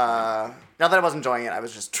off. But not that I was enjoying it, I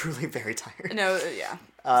was just truly very tired. No, yeah.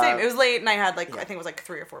 Same. It was late, and I had I think it was like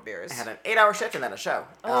 3 or 4 beers. I had an 8-hour shift and then a show.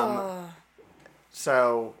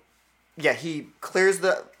 So, yeah, he clears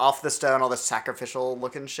off the stone all the sacrificial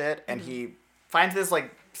looking shit, and he finds this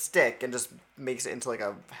like stick and just makes it into like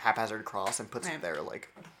a haphazard cross and puts it there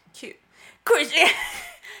like cute.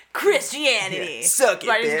 Christianity. Yeah. Suck it,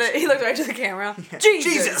 bitch. He looked right to the camera. Yeah.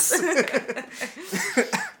 Jesus.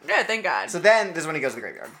 Yeah, thank God. So then, this is when he goes to the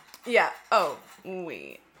graveyard. Yeah. Oh,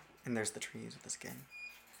 wait. And there's the trees with the skin.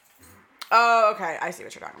 Oh, okay. I see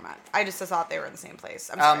what you're talking about. I just thought they were in the same place.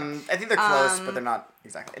 I'm sorry. I think they're close, but they're not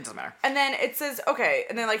exactly. It doesn't matter. And then it says, okay,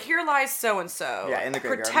 and then like, here lies so-and-so. Yeah, in the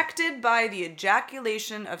graveyard. Protected by the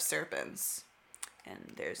ejaculation of serpents.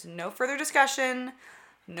 and there's no further discussion.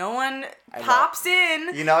 No one pops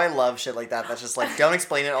in. You know, I love shit like that. That's just like, don't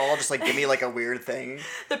explain it all. Just like give me like a weird thing.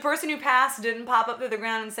 The person who passed didn't pop up through the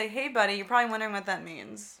ground and say, hey, buddy, you're probably wondering what that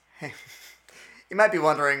means. You might be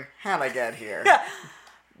wondering, how'd I get here?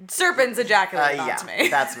 Serpents ejaculated onto me.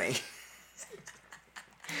 That's me.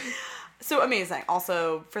 So amazing.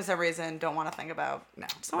 Also, for some reason, don't want to think about... No.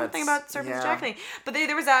 Just don't want to think about serpents ejaculating. But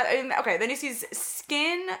there was that... Okay, then he sees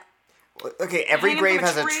skin... Okay, every grave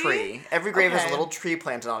has a tree. Every grave has a little tree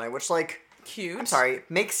planted on it, which, like... Cute. I'm sorry,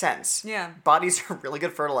 makes sense. Yeah. Bodies are really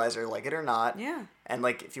good fertilizer, like it or not. Yeah. And,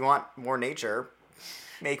 like, if you want more nature,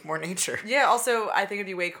 make more nature. Yeah, also, I think it'd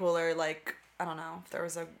be way cooler, like, I don't know, if there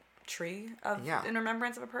was a tree in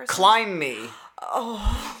remembrance of a person. Climb me.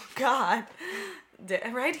 Oh, God.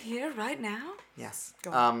 Right here, right now? Yes.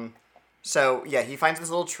 Go on. So, yeah, he finds this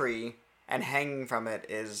little tree, and hanging from it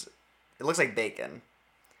looks like bacon.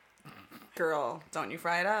 Girl, don't you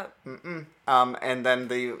fry it up. Mm-mm. And then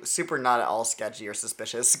the super not at all sketchy or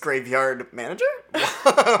suspicious graveyard manager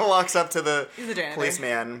walks up to the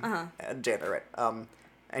policeman. Janitor, right.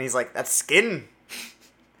 And he's like, that's skin.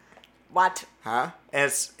 What? Huh?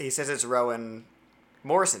 And he says it's Rowan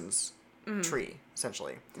Morrison's tree,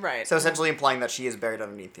 essentially. Right. So essentially implying that she is buried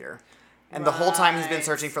underneath here. And the whole time he's been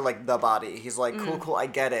searching for, like, the body. He's like, cool, I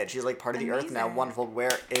get it. She's, like, part of the earth now. Wonderful.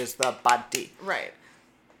 Where is the body? Right.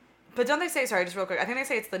 But don't they say, sorry, just real quick, I think they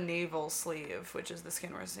say it's the navel sleeve, which is the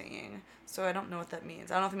skin we're seeing. So I don't know what that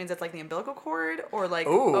means. I don't know if it means it's like the umbilical cord or like,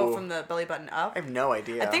 from the belly button up. I have no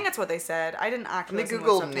idea. I think that's what they said. I didn't actually Let me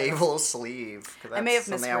Google navel sleeve. I may have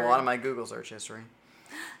misheard. misheard. I want in my Google search history.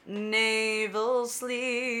 Navel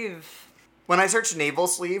sleeve. When I search navel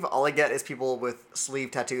sleeve, all I get is people with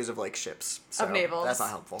sleeve tattoos of like ships. So of navels. That's not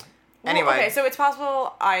helpful. Well, anyway. Okay, so it's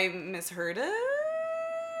possible I misheard it.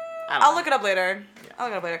 I'll look it up later.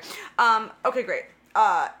 Yeah. Okay, great.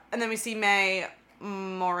 And then we see Mae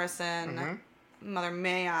Morrison, Mother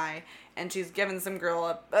May I, and she's giving some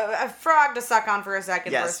girl a frog to suck on for a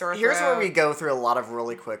second for a sore Here's throat. where we go through a lot of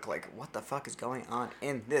really quick, like, what the fuck is going on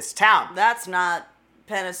in this town? That's not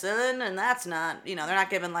penicillin, and that's not, they're not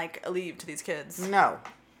giving, like, Aleve to these kids. No.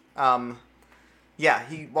 Yeah,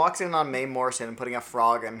 he walks in on Mae Morrison and putting a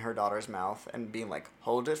frog in her daughter's mouth and being like,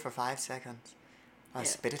 hold it for 5 seconds.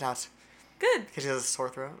 Spit it out. Good. Because she has a sore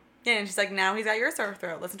throat. Yeah, and she's like, now he's got your sore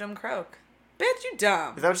throat. Listen to him croak. Bitch, you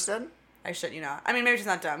dumb. Is that what she said? I shit you not. I mean, maybe she's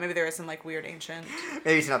not dumb. Maybe there is some, like, weird ancient...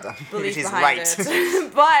 Maybe she's not dumb. Maybe she's behind right.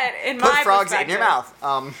 It. But, in Put my frogs in your mouth.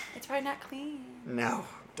 It's probably not clean. No,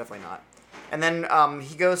 definitely not. And then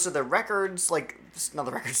he goes to the records, like, not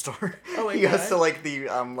the record store. Oh, my He God. goes to, like, the,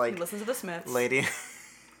 like... He listens to the Smiths. Lady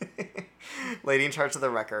in charge of the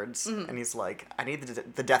records. And he's like, I need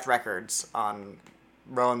the death records on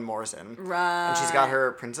Rowan Morrison. Right. And she's got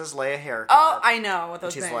her Princess Leia haircut. Oh, I know what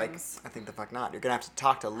those and she's things. like, I think the fuck not. You're gonna have to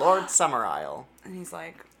talk to Lord Summerisle. And he's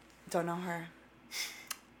like, don't know her.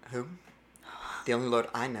 Who? The only Lord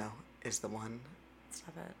I know is the one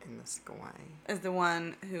Stop it. in the sky. Is the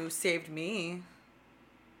one who saved me.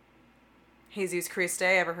 Jesus Christ,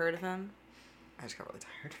 ever heard of him? I just got really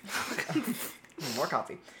tired. More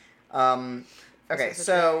coffee. Okay,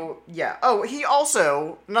 so, yeah. Oh, he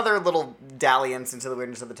also, another little dalliance into the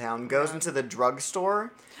weirdness of the town, goes into the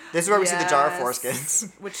drugstore. This is where we see the jar of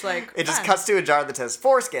foreskins. Which, like, it just cuts to a jar that says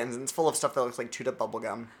foreskins, and it's full of stuff that looks like chewed up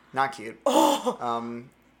bubblegum. Not cute. Oh!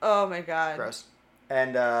 Oh my god. Gross.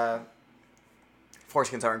 And,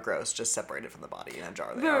 foreskins aren't gross, just separated from the body in a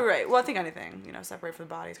jar. Right. Well, I think anything, separated from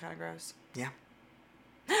the body is kind of gross. Yeah.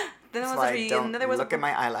 Then That's why I don't look at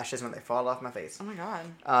my eyelashes when they fall off my face. Oh my god.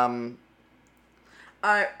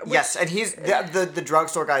 Yes, and he's the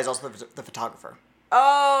drugstore guy is also the photographer.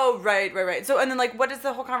 Oh, right. So, and then, like, what is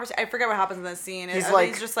the whole conversation? I forget what happens in this scene. He's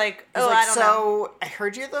just like, I don't know. So, I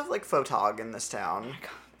heard you have, like, photog in this town. Oh my god.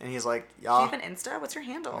 And he's like, yeah. Do you have an Insta? What's your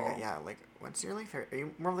handle? Oh my god, yeah, like, what's your, like, favorite? Are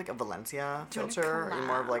you more of, like, a Valencia filter? Or are you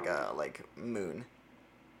more of, like, a, like, moon?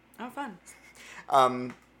 Oh, fun.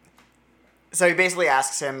 So he basically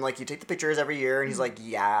asks him, like, you take the pictures every year, and he's like,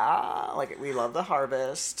 yeah, like, we love the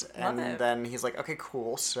harvest. Love and it. then he's like, okay,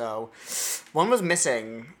 cool. So one was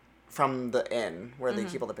missing from the inn where they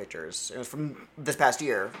keep all the pictures. It was from this past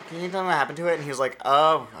year. Can you tell me what happened to it? And he was like,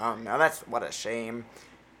 oh no, that's, what a shame.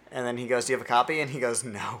 And then he goes, do you have a copy? And he goes,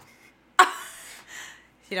 no.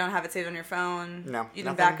 You don't have it saved on your phone? No. You didn't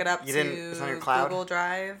nothing? back it up it's on your cloud? Google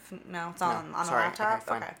Drive? No, it's on a laptop? Okay,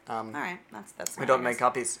 fine. Okay. All right. That's We don't make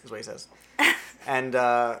copies, is what he says. And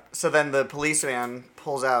so then the policeman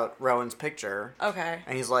pulls out Rowan's picture. Okay.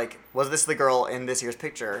 And he's like, was this the girl in this year's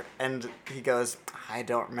picture? And he goes, I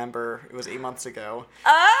don't remember. It was 8 months ago.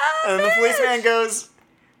 Oh, And then the policeman goes,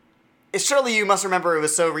 surely you must remember it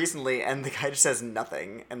was so recently, and the guy just says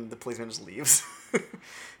nothing, and the policeman just leaves.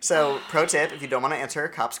 So, pro tip, if you don't want to answer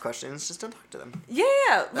cops' questions, just don't talk to them.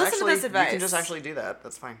 Yeah. Listen to this advice. You can just actually do that.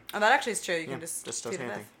 That's fine. Oh, that actually is true. You can just don't say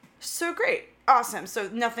anything. So great. Awesome. So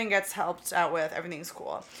nothing gets helped out with. Everything's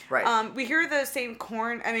cool. Right. We hear the same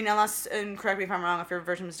corn. I mean, unless, and correct me if I'm wrong, if your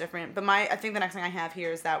version was different. But I think the next thing I have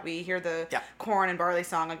here is that we hear the corn and barley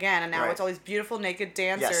song again, and now it's all these beautiful naked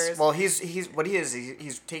dancers. Yes. Well, he's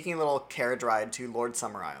taking a little carriage ride to Lord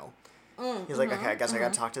Summerisle. He's like, okay, I guess I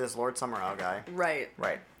gotta talk to this Lord Summerisle guy. Right.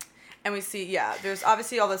 Right. And we see, there's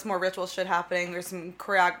obviously all this more ritual shit happening. There's some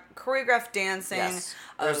choreographed dancing. Yes.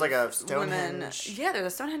 There's like a Stonehenge. Women. Yeah, there's a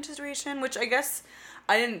Stonehenge situation, which I guess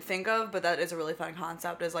I didn't think of, but that is a really fun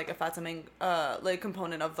concept, is like if that's something, like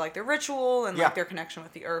component of like their ritual and like their connection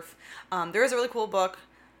with the earth. There is a really cool book.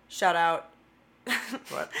 Shout out.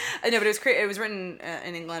 What? I know, but it was written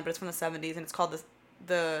in England, but it's from the 70s, and it's called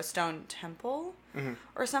the Stone Temple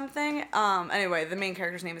or something. Anyway, the main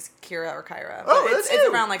character's name is Kira or Kyra. Oh, it's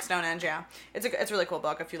around like Stonehenge, yeah. It's a really cool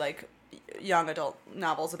book if you like young adult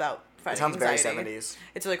novels about fighting anxiety. It sounds very 70s.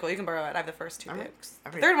 It's really cool. You can borrow it. I have the first 2 books.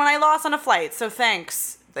 The third one I lost on a flight, so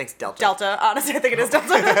thanks. Thanks, Delta. Delta. Honestly, I think it is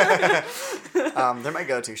Delta. They're my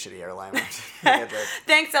go-to shitty airline.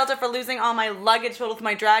 Thanks, Delta, for losing all my luggage filled with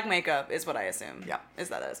my drag makeup, is what I assume. Yeah. Is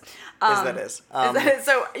that is.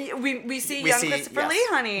 So we see young Christopher Lee,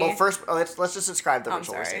 honey. Well, first, let's just describe the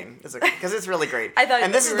ritual scene. Because it's really great. I thought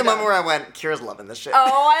this is the moment where I went, Kira's loving this shit. Oh,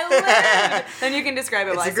 I lived! Then you can describe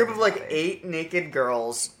it. It's a group of like 8 naked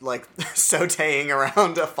girls, like sauteing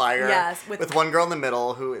around a fire. Yes. With one girl in the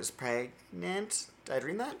middle who is pregnant. Did I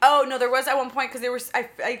dream that? Oh, no, there was at one point, because they were, I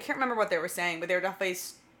can't remember what they were saying, but they were definitely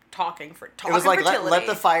talking for It was like, let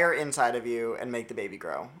the fire inside of you and make the baby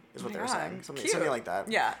grow, is what they were saying. Something like that.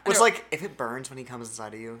 Yeah. Which, like, if it burns when he comes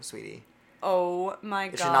inside of you, sweetie. Oh, my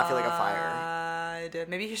God. It should not feel like a fire.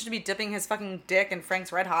 Maybe he should be dipping his fucking dick in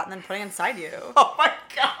Frank's Red Hot and then putting it inside you. Oh, my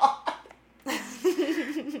God.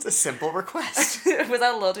 It's a simple request. Was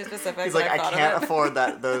that a little too specific? He's like, I can't afford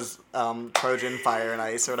those Trojan fire and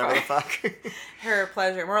ice or whatever the fuck. Her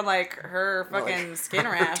pleasure. More like her fucking skin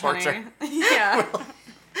rash, honey. Yeah.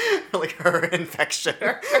 Like her infection.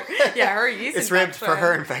 Her yeast It's ribbed for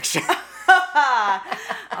her infection.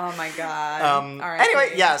 Oh my God. All right.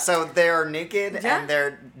 Anyway, so they're naked and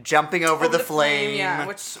they're jumping over the flame. Yeah,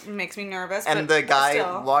 which makes me nervous. And the guy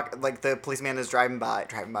the policeman is riding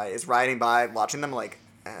by, watching them like,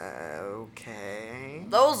 okay.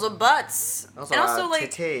 Those are butts. Those and are also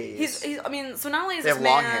like titties. he's I mean, so not only is they this have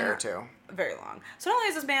man long hair too. Very long. So not only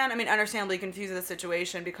is this man, I mean, understandably confused with the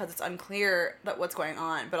situation because it's unclear that what's going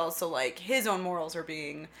on, but also like his own morals are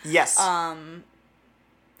being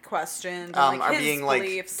questioned. And, like, are his being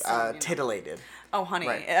beliefs, titillated. Oh, honey.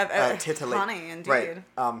 Right. Titillate. Honey, indeed.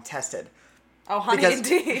 Right. Tested. Oh, honey, because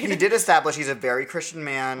indeed. He did establish he's a very Christian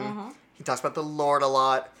man. Mm-hmm. He talks about the Lord a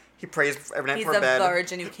lot. He prays every night for bed. He's a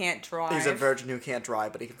virgin who can't drive. He's a virgin who can't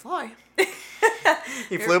drive, but he can fly.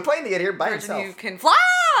 He flew a plane to get here by himself. Virgin who can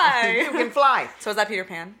fly! Who can fly. So is that Peter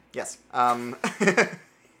Pan? Yes. The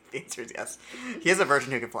answer is yes. He is a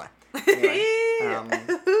virgin who can fly. Anyway,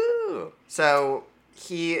 so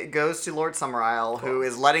he goes to Lord Summerisle, who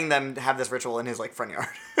is letting them have this ritual in his like front yard.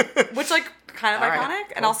 Which like kind of iconic. Right,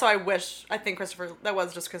 cool. And also I think that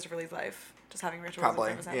was just Christopher Lee's life. Just having rituals.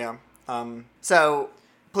 Probably, yeah. So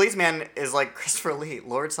policeman is like, Christopher Lee,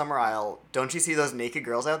 Lord Summerisle, don't you see those naked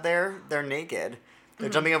girls out there? They're naked. They're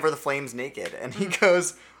jumping over the flames naked. And he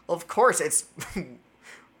goes, of course, it's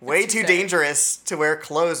way too dangerous to wear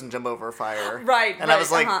clothes and jump over a fire. Right. And I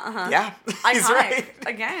was like, yeah, he's right.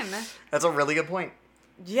 Again. That's a really good point.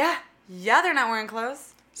 Yeah. Yeah, they're not wearing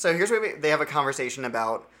clothes. So here's where they have a conversation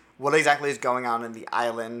about what exactly is going on in the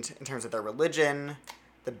island in terms of their religion,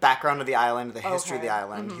 the background of the island, the history of the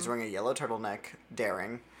island. Mm-hmm. He's wearing a yellow turtleneck,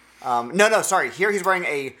 daring. Sorry. Here he's wearing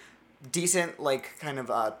a decent, like, kind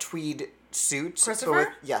of tweed suit.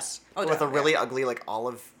 Christopher? Yes. With a really ugly, like,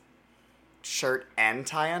 olive shirt and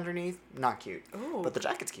tie underneath. Not cute. Ooh. But the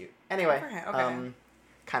jacket's cute. Anyway. Okay.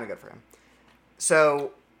 Kind of good for him.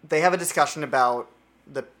 So they have a discussion about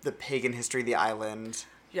the pagan history of the island.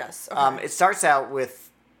 Yes. Okay. It starts out with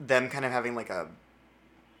them kind of having like a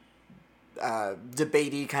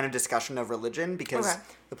debatey kind of discussion of religion because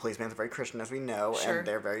the policeman's very Christian, as we know, and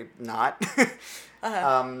they're very not.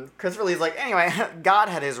 Christopher Lee's like, anyway, God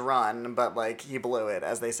had his run, but like he blew it,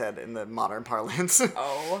 as they said in the modern parlance.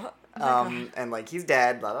 And like he's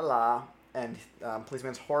dead, la la la, and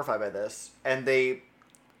policeman's horrified by this, and he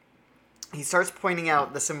starts pointing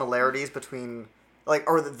out the similarities between. Like,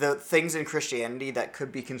 or the things in Christianity that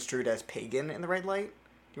could be construed as pagan in the right light.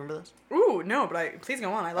 you remember this? Ooh, no, but please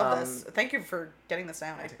go on. I love this. Thank you for getting this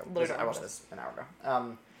down. I watched this an hour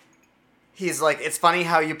ago. He's like, it's funny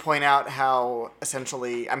how you point out how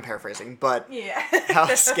essentially, I'm paraphrasing, but how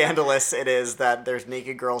scandalous it is that there's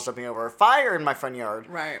naked girls jumping over a fire in my front yard.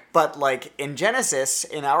 Right. But like in Genesis,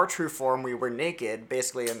 in our true form, we were naked,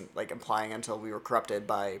 basically, like implying until we were corrupted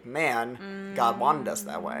by man. God wanted us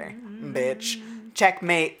that way, bitch.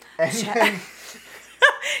 Checkmate.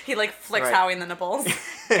 He like flicks Howie in the nipples.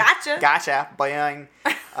 Gotcha. Boing.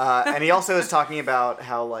 And he also is talking about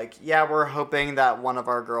how like, yeah, we're hoping that one of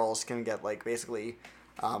our girls can get like basically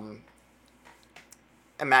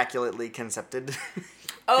immaculately conceived.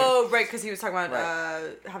 Oh, right, because he was talking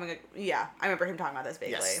about having a... Yeah, I remember him talking about this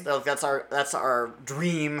vaguely. Yes, that's our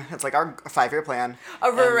dream. It's like our 5-year plan.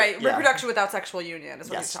 Oh, right. Reproduction without sexual union is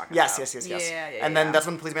what he's talking about. Yes. Yeah. And then that's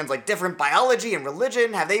when the policeman's like, different biology and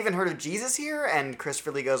religion. Have they even heard of Jesus here? And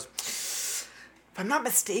Christopher Lee goes, if I'm not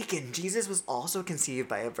mistaken, Jesus was also conceived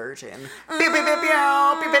by a virgin. Pew, pew, pew, pew, pew,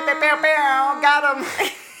 pew, pew, pew, pew. Got him.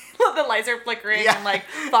 The lights are flickering and like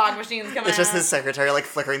fog machines coming out. It's just his secretary like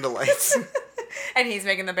flickering the lights. And he's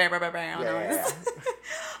making the bam noise.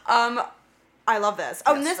 Yeah. I love this.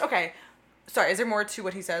 Oh, yes. Okay. Sorry, is there more to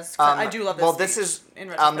what he says? I do love this. Well, this is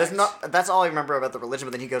that's all I remember about the religion,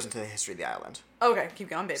 but then he goes into the history of the island. Okay, keep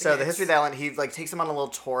going, baby. So the history of the island, he like takes him on a little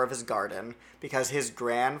tour of his garden because his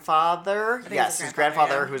grandfather, his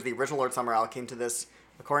grandfather, who's the original Lord Summerisle, came to this,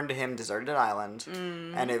 according to him, deserted island,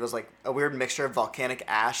 and it was like a weird mixture of volcanic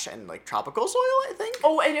ash and like tropical soil, I think.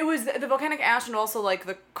 Oh, and it was the volcanic ash and also like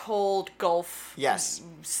the cold Gulf.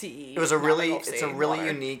 Sea. It was a really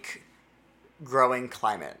unique growing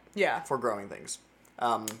climate. Yeah. For growing things.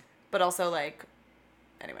 But also like,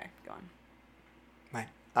 anyway, go on.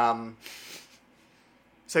 Right.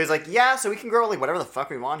 So he's like, yeah, so we can grow like whatever the fuck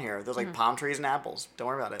we want here. There's like palm trees and apples. Don't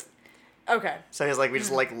worry about it. Okay. So he's like, we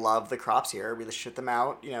just like love the crops here. We just ship them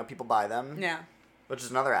out. You know, people buy them. Yeah. Which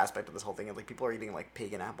is another aspect of this whole thing. Like people are eating like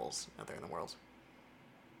pagan apples out there in the world.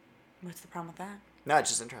 What's the problem with that? No, it's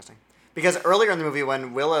just interesting. Because earlier in the movie,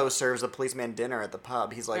 when Willow serves the policeman dinner at the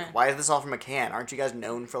pub, he's like, why is this all from a can? Aren't you guys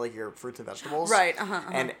known for like your fruits and vegetables? Right.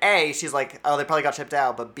 And A, she's like, oh, they probably got shipped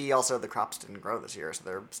out. But B, also the crops didn't grow this year, so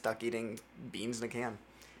they're stuck eating beans in a can.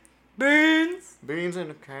 Beans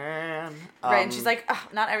in a can. Right, and she's like,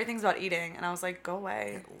 not everything's about eating. And I was like, go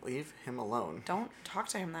away. Leave him alone. Don't talk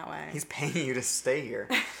to him that way. He's paying you to stay here.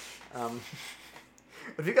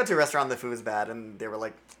 If you got to a restaurant and the food was bad and they were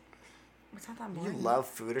like, it's not that important. You love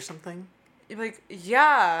food or something? You're like,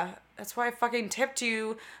 yeah, that's why I fucking tipped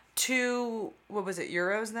you 2, what was it,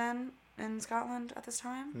 euros then in Scotland at this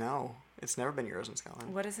time? No. It's never been euros in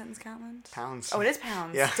Scotland. What is it in Scotland? Pounds. Oh, it is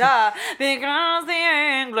pounds. Yeah. Duh. Because the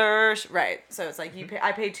English. Right. So it's like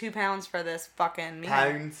I paid £2 for this fucking meal.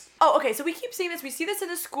 Pounds. Oh, okay. So we keep seeing this. We see this in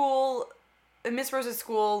a school, in Miss Rose's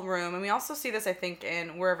school room, and we also see this, I think,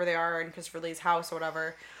 in wherever they are in Christopher Lee's house or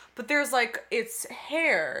whatever. But there's like it's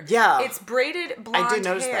hair. Yeah. It's braided blonde hair. I did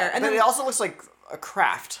notice that. And but then, it also looks like a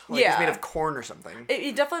craft. Like it's made of corn or something.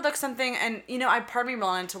 It definitely looks something, and you know, part of me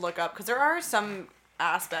wanted to look up because there are some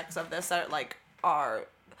aspects of this that like are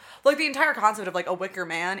like the entire concept of like a wicker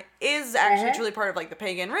man is actually truly part of like the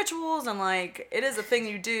pagan rituals, and like it is a thing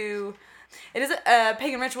you do. It is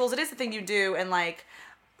pagan rituals. It is the thing you do, and like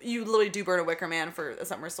you literally do burn a wicker man for the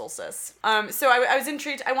summer solstice. So I was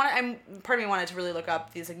intrigued. Part of me wanted to really look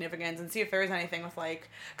up the significance and see if there is anything with like,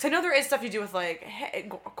 because I know there is stuff you do with like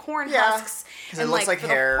corn husks and it looks like for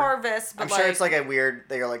hair. The harvest. But I'm sure it's like a weird.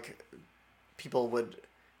 They're like people would.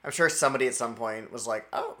 I'm sure somebody at some point was like,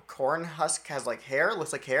 "Oh, corn husk has like hair.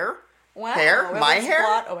 Looks like hair. Wow, hair. My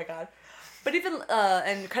hair. Oh my god." But even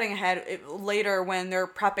and cutting ahead later when they're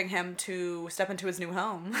prepping him to step into his new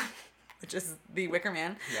home. Which is the Wicker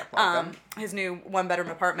Man. Yeah, his new 1-bedroom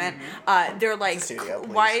apartment. They're like studio,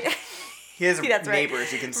 white. He has neighbors,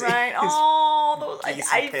 right. You can see. Right. Oh, those,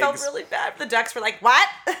 I felt really bad. The ducks were like, what?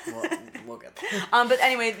 We'll get there. But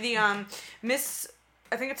anyway, the Miss,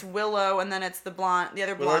 I think it's Willow, and then it's the other blonde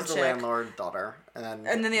Willow's chick. the landlord daughter, and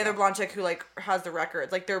then the other blonde chick who like has the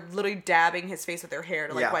records. Like they're literally dabbing his face with their hair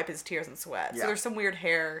to like wipe his tears and sweat. So there's some weird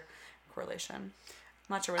hair correlation. I'm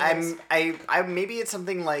not sure what it is. I maybe it's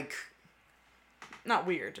something like. Not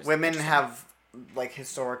weird. Just women have like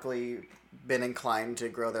historically been inclined to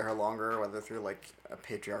grow their hair longer, whether through like a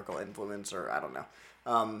patriarchal influence or I don't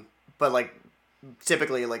know. But like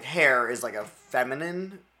typically like hair is like a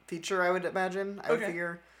feminine feature, I would imagine. I would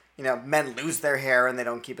figure. You know, men lose their hair and they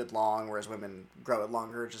don't keep it long, whereas women grow it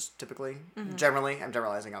longer, just typically. Generally, I'm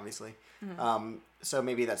generalizing, obviously. So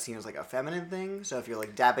maybe that seems like a feminine thing. So if you're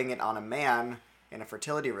like dabbing it on a man in a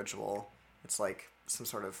fertility ritual, it's like some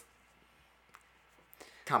sort of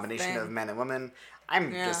combination of men and women.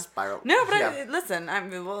 I'm just spiral. No, but listen, I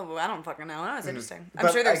don't fucking know. No, it's interesting. I'm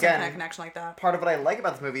but sure there's some again, kind of connection like that. Part of what I like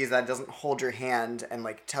about this movie is that it doesn't hold your hand and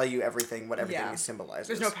like tell you everything, what everything symbolizes.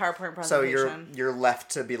 There's no PowerPoint presentation. So you're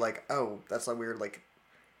left to be like, oh, that's a weird like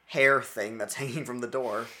hair thing that's hanging from the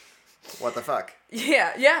door. What the fuck?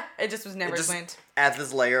 Yeah. It just was never explained. Adds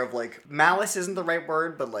this layer of like malice isn't the right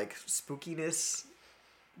word, but like spookiness.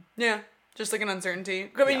 Yeah, just like an uncertainty.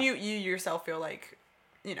 I mean, you yourself feel like,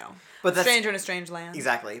 but stranger in a strange land.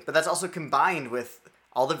 Exactly, but that's also combined with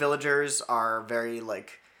all the villagers are very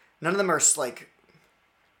like, none of them are like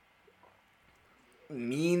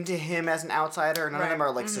mean to him as an outsider. None of them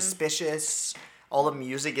are like suspicious. All the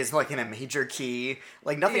music is like in a major key.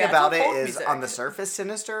 Like nothing about it is on the surface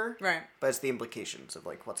sinister. Right. But it's the implications of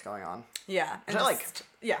like what's going on. Yeah. Which I liked.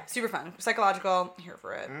 Yeah, super fun. Psychological, here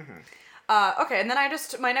for it. Mm-hmm. Okay, and then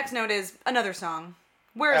my next note is another song.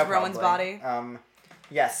 Where is Rowan's body?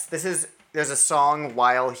 Yes, there's a song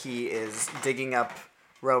while he is digging up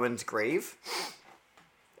Rowan's grave.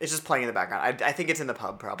 It's just playing in the background. I think it's in the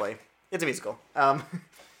pub, probably. It's a musical.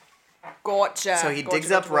 Gotcha. So he digs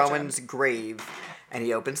up Rowan's grave, and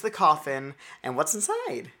he opens the coffin, and what's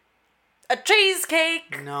inside? A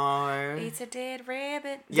cheesecake. No. It's a dead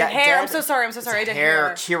rabbit. Yeah, hair. Dead. I'm so sorry. I didn't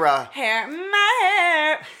hear. Kira. Hair. My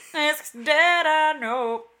hair. It's dead. I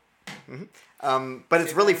know. Mm-hmm. But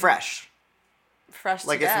it's really fresh. Fresh.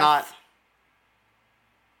 Like to it's death.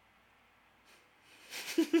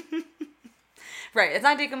 not. Right. It's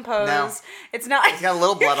not decomposed. No. It's not. It's got a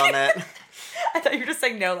little blood on it. I thought you were just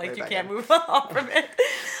saying no, like you can't move on from it.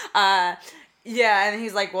 Yeah, and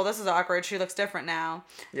he's like, well, this is awkward. She looks different now.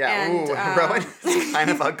 Yeah, and, Rowan is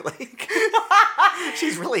kind of ugly.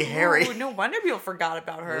 She's really hairy. Ooh, no wonder people forgot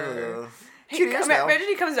about her. Imagine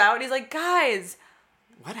he comes out and he's like, guys.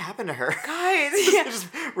 What happened to her? Guys. Yeah. Just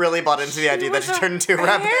really bought into the idea that she turned into a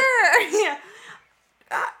rabbit. Yeah.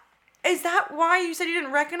 Is that why you said you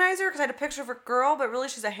didn't recognize her? Because I had a picture of a girl, but really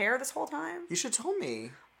she's a hare this whole time? You should have told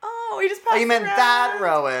me. Oh, he just passed you meant that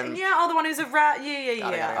Rowan. Yeah, the one who's a rat. Yeah.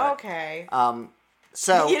 Got it. Okay.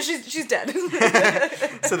 So yeah, she's dead.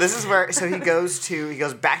 So this is where he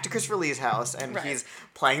goes back to Christopher Lee's house and he's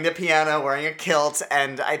playing the piano, wearing a kilt,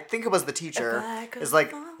 and I think it was the teacher is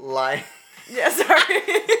like lying. Yeah, sorry.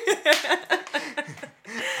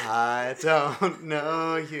 I don't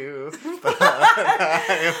know you, but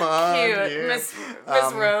I want Cute. you. Miss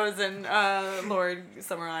Rose and Lord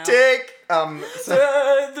Summer Isle. Dick. And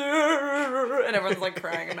everyone's like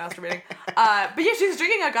crying and masturbating. But yeah, she's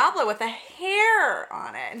drinking a goblet with a hair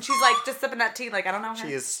on it, and she's like just sipping that tea. Like I don't know.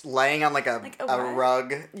 She is laying on like a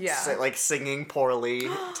rug. Yeah. Like singing poorly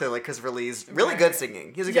to like Christopher Lee's really good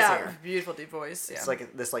singing. He's a good singer. Beautiful deep voice. Yeah. It's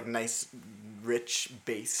like this like nice rich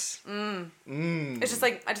bass. It's just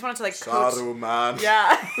like I just wanted to like Saruman.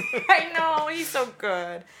 Yeah. I know, he's so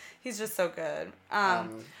good. He's just so good.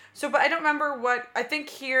 But I don't remember what I think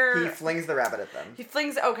here. He flings the rabbit at them.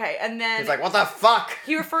 And then he's like, "What the fuck?"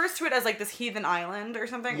 He refers to it as like this heathen island or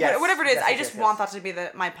something. Yes. Whatever it is, Yes, I just want that to be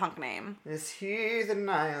my punk name. This heathen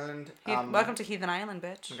island. Welcome to Heathen Island,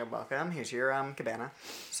 bitch. Okay, welcome. Here's your cabana.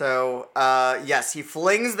 So, yes, he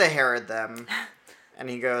flings the hair at them,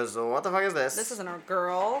 and he goes, well, "What the fuck is this? This isn't a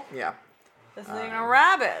girl. Yeah. This isn't even a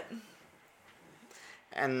rabbit."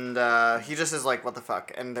 And he just is like, "What the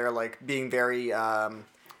fuck?" And they're like being very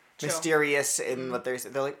mysterious in what they're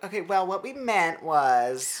like, "Okay, well, what we meant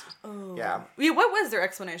was..." Oh. Yeah. What was their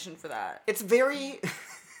explanation for that? It's very...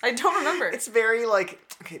 I don't remember. It's very like,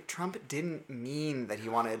 okay, Trump didn't mean that he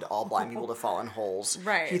wanted all blind people to fall in holes.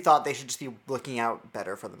 Right. He thought they should just be looking out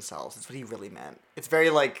better for themselves. That's what he really meant. It's very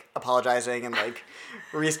like apologizing and like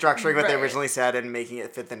restructuring what they originally said and making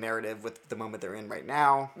it fit the narrative with the moment they're in right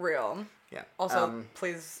now. Real. Yeah. Also,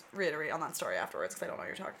 please reiterate on that story afterwards because I don't know what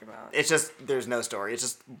you're talking about. It's just, there's no story. It's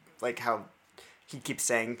just like how he keeps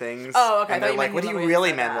saying things. Oh, okay. And they're like, what he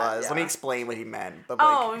really meant was, let me explain what he meant. But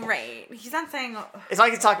like, right. He's not saying... It's not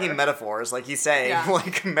like he's talking in metaphors. Like he's saying,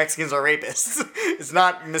 like, Mexicans are rapists. It's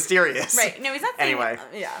not mysterious. Right. No, he's not saying... Anyway.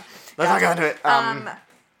 Yeah. Let's not go into it.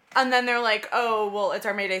 And then they're like, oh, well, it's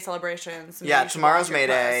our May Day celebration. So yeah, tomorrow's May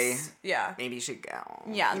Day. Yeah. Maybe you should go.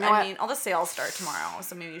 Yeah, I mean, all the sales start tomorrow,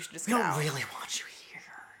 so maybe you should just go. We don't really want you here.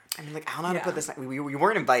 I mean, like, I don't know how to put this... We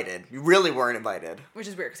weren't invited. We really weren't invited. Which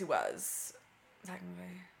is weird, because he was.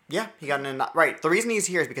 Technically. Yeah, he got an... Right, the reason he's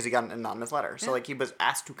here is because he got an anonymous letter. So, like, he was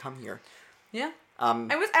asked to come here. Yeah. I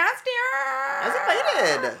was asked here! I was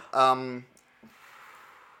invited!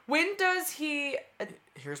 When does he...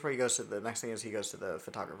 Here's where he goes to... The next thing is he goes to the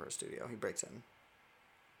photographer's studio. He breaks in.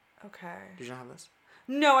 Okay. Did you not have this?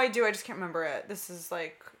 No, I do. I just can't remember it. This is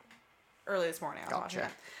like... early this morning. I was watching it.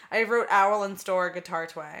 Gotcha. I wrote owl in store guitar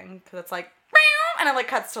twang because it's like, and it like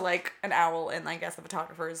cuts to like an owl in, I guess, the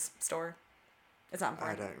photographer's store. It's not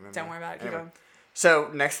important. I don't remember. Don't worry about it. Keep Anyway. going. So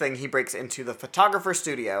next thing, he breaks into the photographer's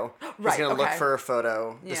studio. Right, He's gonna look okay. for a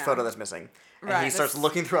photo. This Yeah. photo that's missing. And Right, he starts this-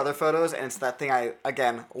 looking through other photos, and it's that thing I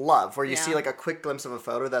again love, where you see Yeah. like a quick glimpse of a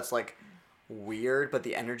photo that's like weird, but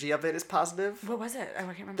the energy of it is positive. What was it? Oh, I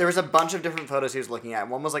can't remember. There was a bunch of different photos he was looking at.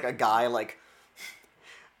 One was like a guy like.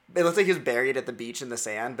 It looked like he was buried at the beach in the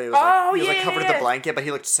sand, but it was like Oh, he was like yeah, covered yeah, with a yeah. blanket, but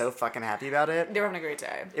he looked so fucking happy about it. They were having a great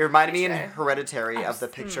day. It reminded me in Okay. Hereditary of the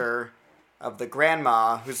picture of the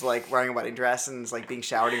grandma who's like wearing a wedding dress and is like being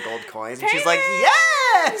showered in gold coins, and she's like,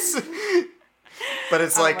 yes. But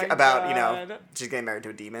it's Oh like my about God. she's getting married to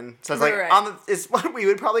a demon, so it's Right, like right. it's what we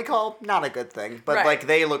would probably call not a good thing, but Right. like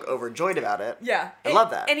they look overjoyed about it. Yeah. I love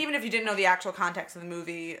that. And even if you didn't know the actual context of the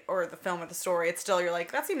movie or the film or the story, it's still, you're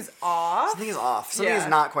like, that seems off. Something is off. Something Yeah. is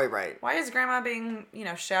not quite right. Why is grandma being,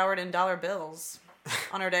 showered in dollar bills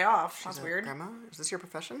on her day off? That's She's weird. Grandma, is this your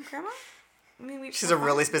profession? Grandma? I mean, She's a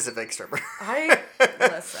really specific stripper.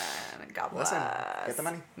 Listen, God bless. Listen, get the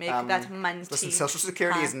money. Make that money. Listen, Social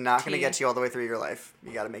Security is not going to tea. get you all the way through your life.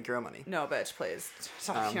 You got to make your own money. No, bitch, please.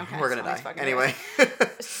 We're gonna die anyway.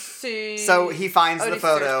 See. So he finds the he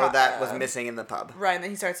starts photo that was missing in the pub. Right, and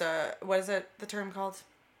then he starts what is it? The term called?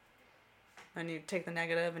 And you take the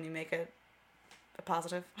negative and you make it a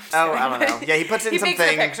positive. Oh, I don't know. Yeah, he puts in he something.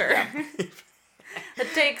 makes a picture. Yeah.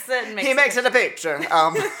 It takes it and makes. He makes it a picture. But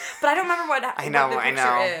I don't remember what I what know, the I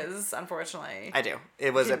picture know. is, unfortunately. I do.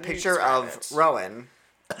 It was a Can you picture describe of it? Rowan,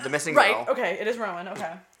 the missing girl. Right. Okay. It is Rowan. Okay.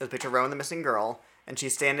 It was a picture of Rowan, the missing girl, and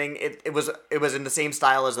she's standing. It was in the same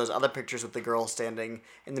style as those other pictures with the girl standing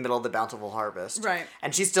in the middle of the bountiful harvest. Right.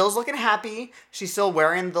 And she still is looking happy. She's still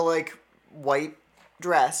wearing the like white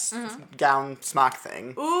dress, gown, smock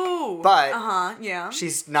thing. Ooh. But Yeah.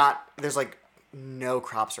 she's not. There's like no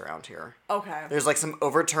crops around here. Okay. There's like some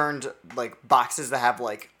overturned like boxes that have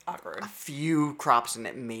like Awkward. a few crops in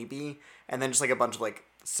it maybe, and then just like a bunch of like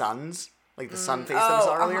suns, like the sun face that we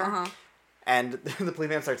saw earlier. And the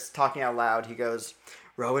policeman starts talking out loud. He goes,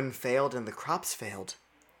 "Rowan failed and the crops failed.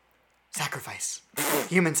 Sacrifice.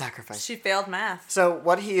 Human sacrifice." She failed math. So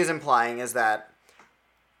what he is implying is that,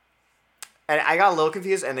 and I got a little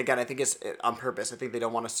confused, and again, I think it's on purpose. I think they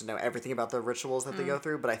don't want us to know everything about the rituals that they go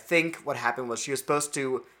through, but I think what happened was she was supposed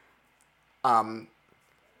to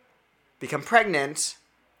become pregnant,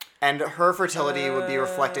 and her fertility would be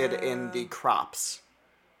reflected in the crops,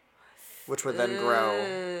 which would then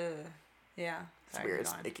grow. Yeah. It's weird.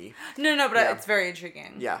 It's icky. No, but Yeah. it's very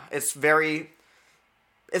intriguing. Yeah, it's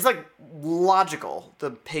like logical,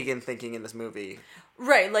 the pagan thinking in this movie.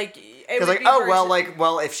 Right, like Because like,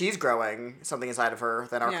 if she's growing something inside of her,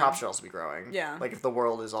 then our Yeah. crops should also be growing. Yeah. Like if the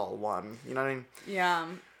world is all one, you know what I mean? Yeah.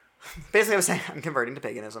 Basically, I was saying I'm converting to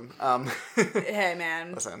paganism. Hey,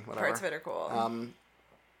 man. Listen, whatever. Parts of it are cool.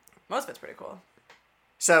 Most of it's pretty cool.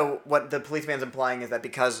 So what the policeman's implying is that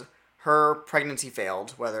because her pregnancy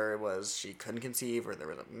failed, whether it was she couldn't conceive or there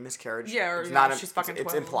was a miscarriage, Yeah, or, it's you not know, she's fucking it's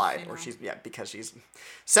 12, implied, you or know. she's because she's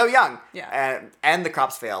so young. Yeah. And the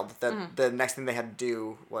crops failed. That the next thing they had to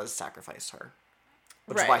do was sacrifice her,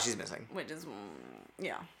 which is why Right. she's missing. Which is,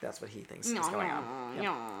 yeah. That's what he thinks is going on.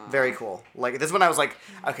 Yep. Very cool. Like this is when I was like,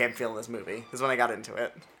 okay, I'm feeling this movie. This is when I got into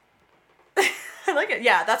it. I like it.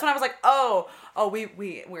 Yeah, that's when I was like, oh,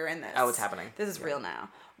 we're in this. Oh, it's happening. This is real now.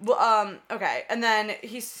 Well, okay, and then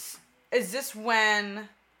is this when?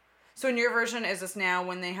 So in your version, is this now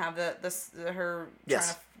when they have her Yes.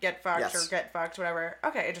 trying to get fucked Yes. or get fucked, whatever?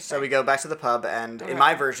 Okay, interesting. So we go back to the pub, and Okay. in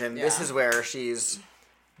my version, this Yeah. is where she's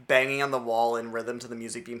banging on the wall in rhythm to the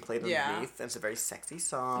music being played Yeah. underneath. And it's a very sexy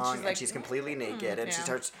song, and like, she's completely naked, and she yeah.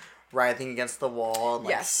 starts writhing against the wall and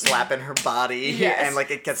like Yes. slapping her body, Yes. and like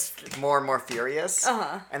it gets more and more furious.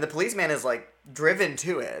 And the policeman is like driven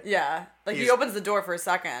to it. Yeah, like he He's- opens the door for a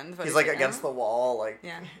second. But He's like against the wall, like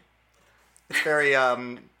Yeah. it's very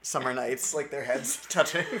Summer Nights, like their heads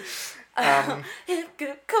touching. It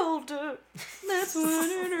get colder. That's when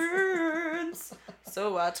it hurts.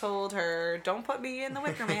 So I told her, don't put me in the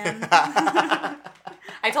Wicker Man.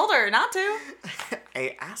 I told her not to.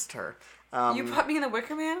 I asked her. You put me in the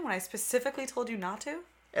Wicker Man when I specifically told you not to?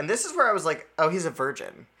 And this is where I was like, oh, he's a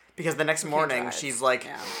virgin. Because the next morning, drive. she's like,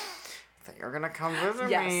 Yeah. you're going to come visit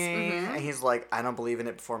Yes, me. And he's like, I don't believe in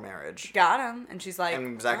it before marriage. Got him. And she's like,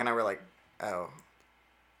 And Zach and I were like, oh.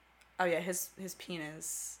 oh yeah, his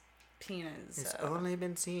penis. It's only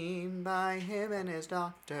been seen by him and his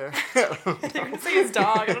doctor. You're going to say his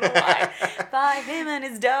dog. I don't know why. By him and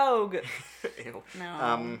his dog. Ew.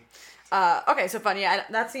 No. Okay, so fun. Yeah,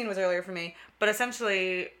 that scene was earlier for me. But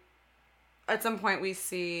essentially, at some point we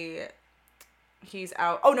see he's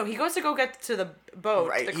out. Oh no, he goes to go get to the boat.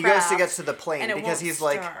 Right. The He craft, goes to get to the plane and it because won't he's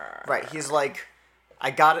like, start. right. He's like,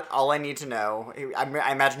 I got it. All I need to know.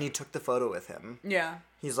 I imagine he took the photo with him. Yeah.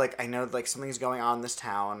 He's like, I know like something's going on in this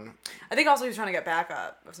town. I think also he was trying to get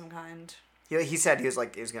backup of some kind. He said he was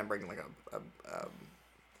gonna bring like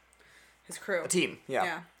His crew. a team.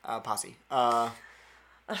 Yeah. Posse.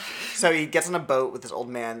 So he gets on a boat with this old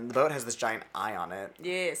man. The boat has this giant eye on it.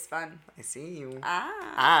 Yes, fun. I see you.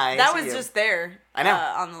 That was just there. I know.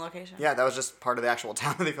 On the location. Yeah, that was just part of the actual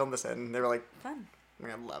town that they filmed this in. They were like, Fun. we're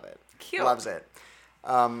gonna love it. Cute. Loves it.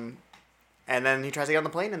 And then he tries to get on the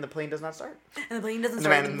plane, and the plane does not start. And the plane doesn't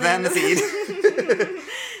And start. then the feed.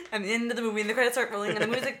 And the end of the movie, and the credits start rolling, and the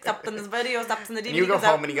music stops, and the video stops, and the DVD And you go goes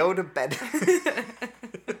home out. and you go to bed.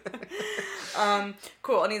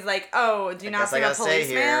 Cool. And he's like, "Oh, do you not guess I see a gotta stay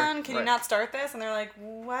here." policeman? Can you Right. not start this?" And they're like,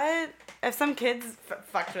 "What?" If some kids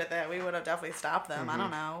fucked with it, we would have definitely stopped them. I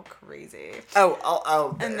don't know. Crazy.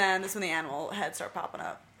 Oh. And then this is when the animal heads start popping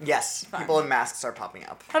up. Yes, Fun. people in masks are popping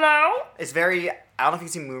up. Hello? It's very. I don't know if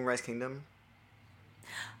you've seen Moonrise Kingdom.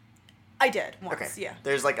 I did once. Okay. Yeah.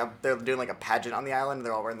 There's like they're doing like a pageant on the island.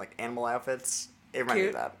 They're all wearing like animal outfits. It reminded me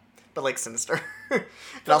of Cute. that, but like sinister. And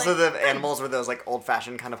also like, the animals were those like old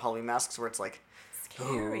fashioned kind of Halloween masks where it's like.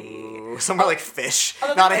 Scary. Ooh, some were like fish, Oh,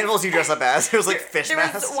 not like- animals you dress up as. It was like fish There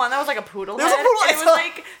masks. was one that was like a poodle There was a head. poodle, I and it was saw-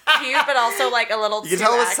 like cute, but also like a little. You can too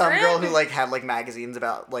tell it was some accurate. girl who like had like magazines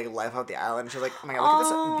about like life out the island. She's like, oh my god, look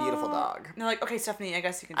at this beautiful dog. And they're like, okay, Stephanie, I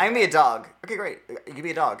guess you can. Do I can be it. a dog. Okay, great. You can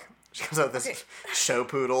be a dog. She comes out with this Okay. show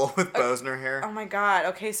poodle with bows in her hair. Oh my god.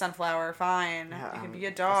 Okay, sunflower. Fine. Yeah, you can be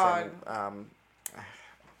a dog.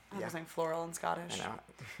 I yeah. was saying floral and Scottish. I know.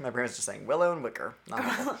 My parents just saying willow and wicker. Not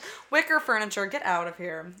wicker. Wicker furniture. Get out of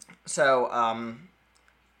here. So,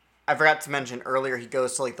 I forgot to mention earlier he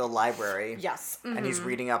goes to like the library. Yes. Mm-hmm. And he's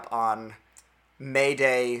reading up on May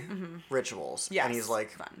Day rituals. Yes. And he's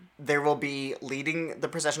like, Fun. there will be leading the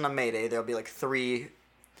procession on May Day. There'll be like 3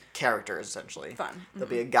 characters essentially. Fun. There'll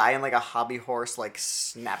be a guy in like a hobby horse like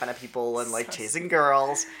snapping at people and like So chasing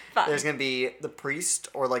girls. Fun. There's gonna be the priest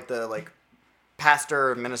or like the like pastor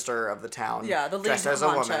or minister of the town. Yeah, the lead dressed as a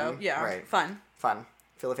honcho. woman. Yeah. Right. Fun. Fun.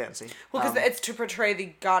 Feel fancy. Well, because it's to portray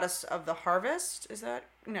the goddess of the harvest. Is that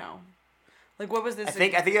no? Like, what was this? I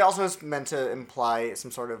think it also is meant to imply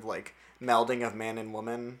some sort of like melding of man and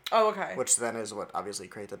woman. Oh, okay. Which then is what obviously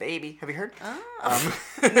creates a baby. Have you heard? Oh.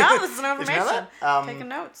 No, this is no Did you know information. that? Taking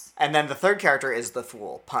notes. And then the third character is the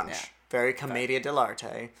fool, Punch. Yeah. Very commedia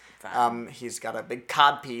dell'arte. Fun. He's got a big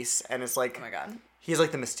cod piece, and it's like Oh my god. he's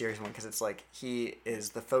like the mysterious one because it's like he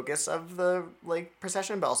is the focus of the like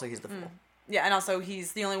procession, but also he's the fool. Yeah, and also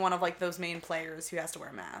he's the only one of like those main players who has to wear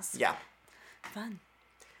a mask. Yeah. Fun.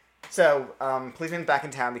 So, policeman's back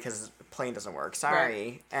in town because his plane doesn't work.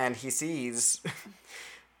 Sorry. And he sees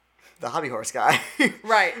the hobby horse guy.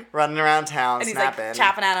 Right. Running around town, And he's snapping. like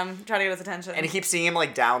tapping at him, trying to get his attention. And he keeps seeing him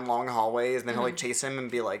like down long hallways, and then he'll like chase him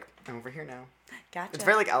and be like, I'm over here now. Gotcha. It's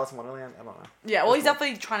very like Alice in Wonderland. I don't know. Yeah, well, he's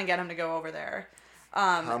definitely trying to get him to go over there.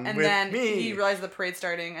 And with then me. he realizes the parade's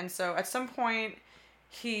starting, and so at some point,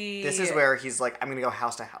 This is where he's like, I'm gonna go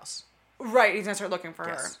house to house. Right, he's gonna start looking for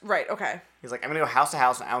Yes. her. Right, okay. He's like, I'm gonna go house to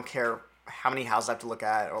house, and I don't care how many houses I have to look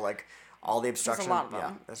at or like all the obstruction. lot of them.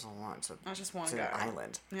 Yeah, there's a lot. It's That's just one it's guy. an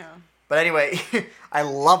island. Yeah. But anyway, I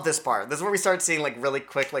love this part. This is where we start seeing like really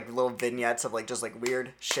quick like little vignettes of like just like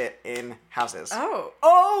weird shit in houses.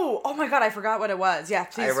 Oh my god, I forgot what it was. Yeah,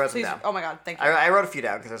 please, I wrote them please. down. Oh my god, thank you. I wrote a few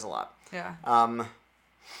down because there's a lot. Yeah.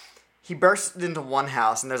 He bursts into one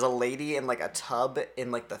house and there's a lady in like a tub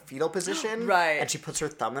in like the fetal position. Right. And she puts her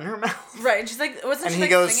thumb in her mouth. Right, and she's like, wasn't And she he like,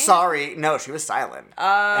 goes, singing? sorry. No, she was silent.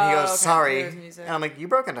 Oh, And he goes, okay. sorry. There's music. And I'm like, you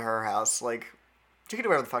broke into her house. Like, she can do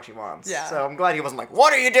whatever the fuck she wants. Yeah. So I'm glad he wasn't like,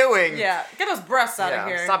 what are you doing? Yeah, get those breasts out Yeah, of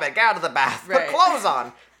here. stop it. Get out of the bath. Right. Put clothes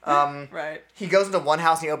on. Right. He goes into one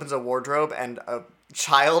house and he opens a wardrobe and a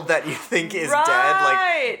child that you think is dead, like,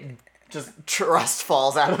 Right. just trust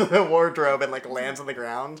falls out of the wardrobe and like lands on the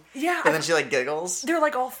ground. Yeah. And then she like giggles. They're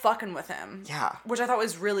like all fucking with him. Yeah. Which I thought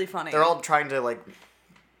was really funny. They're all trying to like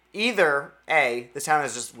either A, this town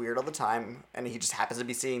is just weird all the time and he just happens to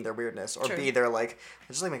be seeing their weirdness, or True. B, they're like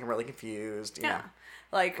just like make him really confused, you know.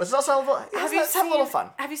 Like, Which is also have you have a little seen- fun.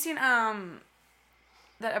 Have you seen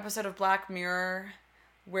that episode of Black Mirror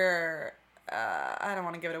where I don't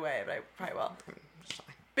want to give it away, but I probably will.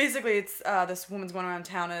 Basically, it's this woman's going around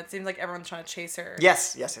town, and it seems like everyone's trying to chase her.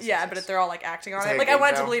 Yes. Yeah, but they're all like acting on It's it. like a Like I game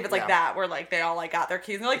wanted to show. believe it's like Yeah. that, where like they all like got their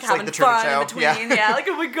keys and they're like It's like having the Truman fun in Show. between. Yeah. Yeah, like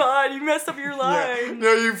oh my god, you messed up your line.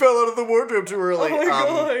 Yeah, you fell out of the wardrobe too early. Oh my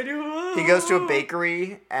god, He goes to a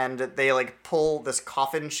bakery and they like pull this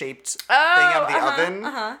coffin-shaped thing out of the oven,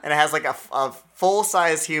 and it has like a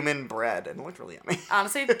full-size human bread, and it looked really yummy.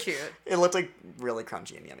 Honestly, cute. It looked like really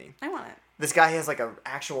crunchy and yummy. I want it. This guy has like an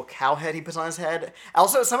actual cow head he puts on his head.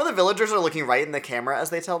 Also, some of the villagers are looking right in the camera as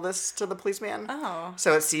they tell this to the policeman. Oh.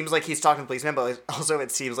 So it seems like he's talking to the policeman, but also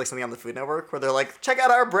it seems like something on the Food Network where they're like, check out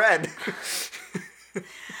our bread.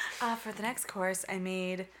 For the next course, I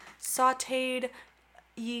made sauteed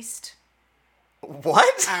yeast.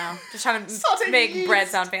 What? I don't know. Just trying to Sauteed make yeast. bread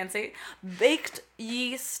sound fancy. Baked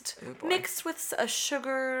yeast boy. mixed with a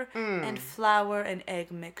sugar and flour and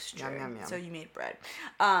egg mixture. Yum, yum, yum. So you made bread.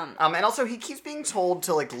 And also he keeps being told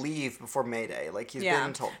to like leave before Mayday. Like he's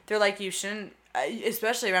being told. They're like, you shouldn't,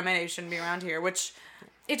 especially around Mayday, you shouldn't be around here, which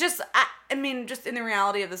it just, I mean, just in the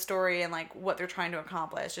reality of the story and like what they're trying to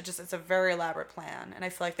accomplish, it's a very elaborate plan. And I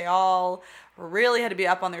feel like they all really had to be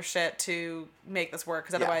up on their shit to make this work,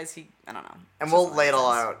 because otherwise I don't know. And we'll lay it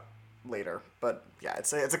all out later. But yeah,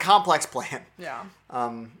 it's a complex plan. Yeah.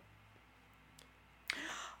 It's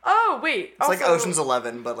Oh, wait. like Ocean's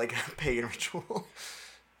 11, but like a pagan ritual.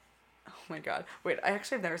 Oh my god. Wait, I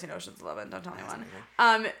actually have never seen Ocean's 11. Don't tell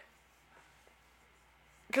anyone.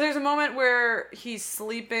 Because there's a moment where he's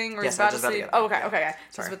sleeping or Yes, he's about I to was about to sleep. get there. Oh, okay, Yeah. okay.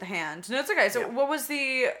 This Sorry. is with the hand. No, it's okay. So Yeah. what was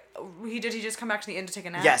he just come back to the inn to take a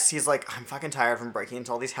nap? Yes, he's like, I'm fucking tired from breaking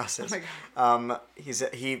into all these houses. Oh my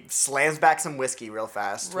He slams back some whiskey real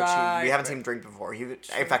fast, which we haven't seen him drink before. He,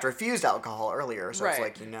 in fact, refused alcohol earlier, so it's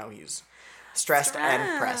Right. like, he's stressed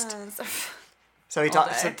and pressed. Stress. So he All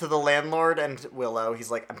talks day. to the landlord and Willow. He's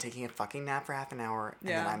like, I'm taking a fucking nap for half an hour, and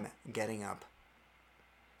Yeah. then I'm getting up.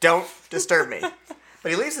 Don't disturb me. But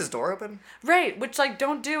he leaves his door open. Right, which, like,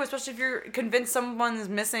 don't do, especially if you're convinced someone's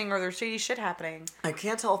missing or there's shady shit happening. I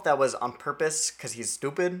can't tell if that was on purpose because he's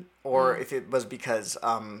stupid, or if it was because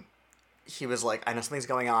he was like, I know something's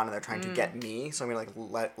going on and they're trying to get me, so I'm gonna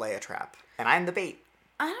like lay a trap, and I'm the bait.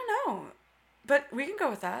 I don't know. But we can go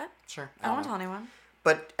with that. Sure. I don't want to tell anyone.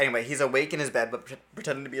 But anyway, he's awake in his bed, but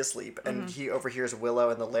pretending to be asleep, and he overhears Willow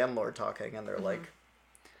and the landlord talking, and they're like,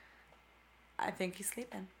 I think he's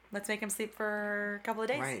sleeping. Let's make him sleep for a couple of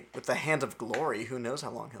days. right, with the hand of glory, who knows how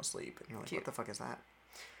long he'll sleep? And you're like, Cute. what the fuck is that?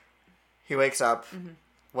 He wakes up.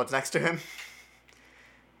 What's next to him?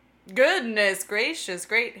 Goodness gracious,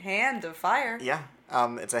 great hand of fire. Yeah.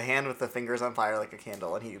 It's a hand with the fingers on fire like a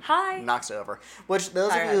candle, and he Hi. knocks it over. Which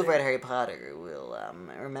those Fire of you who've hazard. read Harry Potter will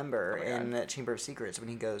remember Oh my God. in the Chamber of Secrets when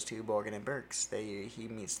he goes to Borgin and Burke's, he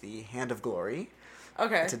meets the Hand of Glory.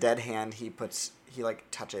 Okay. It's a dead hand. He like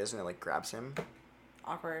touches and it like grabs him.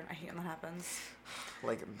 Awkward. I hate when that happens.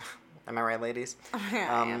 Like, am I right, ladies?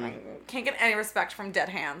 I can't get any respect from dead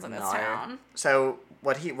hands in this No. town. So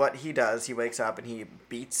what he does, he wakes up and he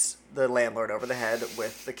beats the landlord over the head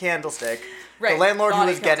with the candlestick. Right, The landlord who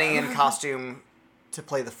body was getting kills him. in costume to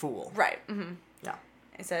play the fool. Right. Mm-hmm. Yeah.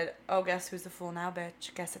 I said, oh, guess who's the fool now,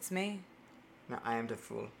 bitch? Guess it's me. No, I am the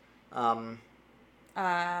fool. And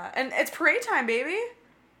it's parade time, baby.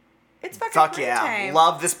 It's fucking Fuck parade yeah. time.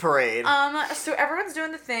 Love this parade. So everyone's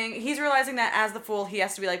doing the thing. He's realizing that as the fool, he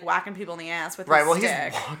has to be like whacking people in the ass with Right, his well,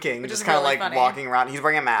 stick, he's walking, which just is kind of really like funny. walking around. He's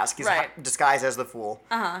wearing a mask. He's Right. disguised as the fool.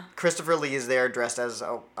 Uh-huh. Christopher Lee is there dressed as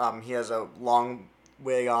he has a long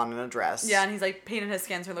wig on and a dress. Yeah, and he's like painted his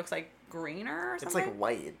skin so it looks like greener or something. It's like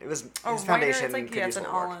white. It was Oh, his whiter, foundation. it's like, could yeah, use it's a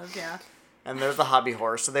an little work. olive, yeah. And there's the hobby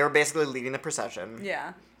horse. So they were basically leading the procession.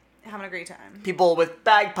 Yeah. Having a great time. People with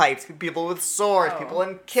bagpipes, people with swords, Oh, people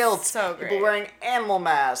in kilts, so people great. wearing animal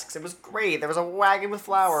masks. It was great. There was a wagon with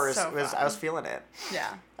flowers. So I fun. was feeling it.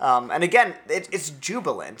 Yeah. And again, it's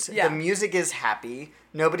jubilant. Yeah. The music is happy.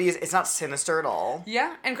 It's not sinister at all.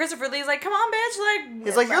 Yeah, and Christopher Lee's like, come on, bitch, like...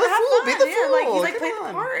 He's like, you're the have fool, fun. be the Yeah, like, fool. he's like, come play the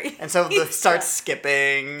on." party. And so starts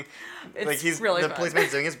skipping. It's Like he's really the fun. policeman's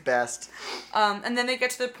doing his best. And then they get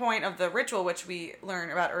to the point of the ritual, which we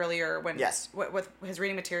learned about earlier when Yes. with his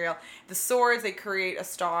reading material. The swords, they create a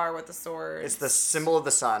star with the swords. It's the symbol of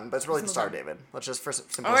the sun, but it's really the Symbol Star of the David. Let's just for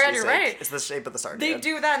simplicity's Oh my God, you're sake, right. it's the shape of the Star They David.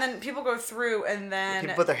 do that, and then people go through, and then...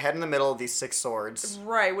 People put their head in the middle of these 6 swords.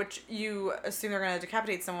 Right, which you assume they're going to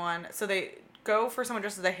decapitate someone. So they go for someone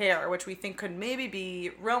dressed as a hare, which we think could maybe be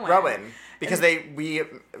Rowan. Because And-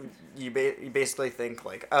 you basically think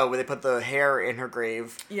like, oh, well, they put the hare in her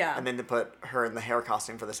grave, Yeah. and then they put her in the hare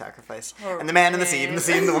costume for the sacrifice, Her and the man in the seed, and the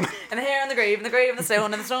seed, and the woman. And the hare and the grave, and the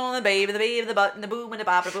stone, and the stone, and the babe, and the butt, and the boom, and the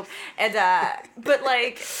bop, and the boom. And, but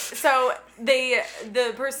like, so the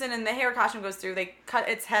person in the hare costume goes through, they cut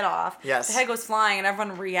its head off. Yes. The head goes flying, and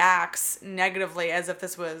everyone reacts negatively as if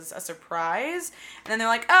this was a surprise. And then they're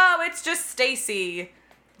like, oh, it's just Stacy.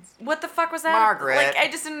 what the fuck was that? Margaret. Like, I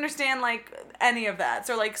just didn't understand, like, any of that.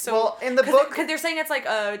 So, like, Well, in the book... Because they're saying it's, like,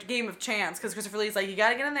 a game of chance. Because Christopher Lee's like, you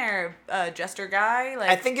gotta get in there, jester guy. Like,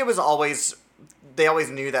 I think it was always... They always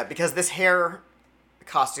knew that because this hair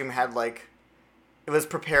costume had, like... It was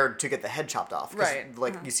prepared to get the head chopped off. Right.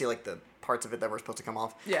 Like, you see, like, the parts of it that were supposed to come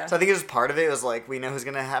off. Yeah. So I think it was part of it. It was like, we know who's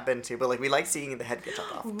going to happen too, but, like, we like seeing the head get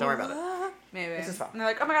chopped off. Don't worry about it. Maybe. This is fun. And they're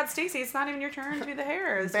like, oh my god, Stacey, it's not even your turn to do the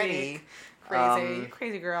hair this Betty. week.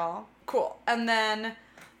 Crazy girl. Cool. And then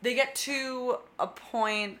they get to a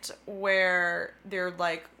point where they're,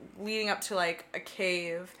 like, leading up to, like, a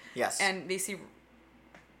cave. Yes. And they see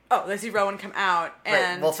Rowan come out. And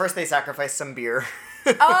Right. Well, first they sacrifice some beer.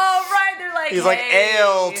 Oh, right. They're like, He's like,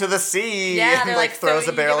 ale to the sea. Yeah, and they're like throws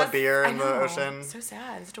so a barrel you of give us- beer I in the know. ocean. So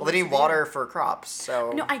sad. Well, they need water for crops,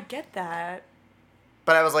 so. No, I get that.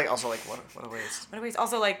 But I was like, also like, what a waste. What a waste.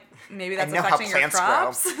 Also, like, maybe that's know how affecting your plants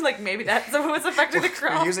crops. Like, maybe that's what's affecting the You're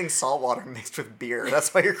crops. using salt water mixed with beer.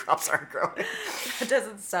 That's why your crops aren't growing. It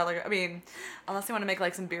doesn't sound like. I mean, unless they want to make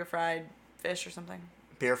like some beer fried fish or something.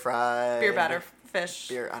 Beer fried. Beer batter fish.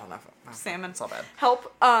 Beer, I don't know. Salmon. It's all bad.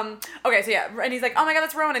 Help. Okay, so yeah, and he's like, oh my god,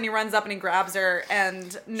 that's Rowan, and he runs up and he grabs her,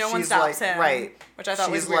 and no one She's stops like, him. right. Which I thought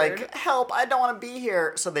She's was weird. like, help, I don't want to be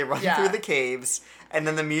here. So they run Yeah. through the caves, and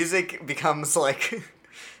then the music becomes like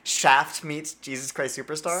Shaft meets Jesus Christ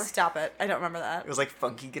Superstar. Stop it. I don't remember that. It was like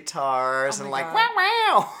funky guitars Oh and my like, God. wow,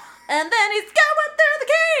 wow. And then he's going through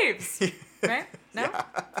the caves. Right? No?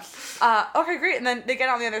 Yeah. Okay, great. And then they get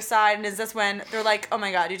on the other side, and is this when they're like, oh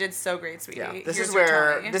my god, you did so great, sweetie. Yeah, this Here's is your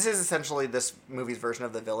where Tony." this is essentially this movie's version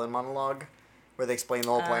of the villain monologue, where they explain the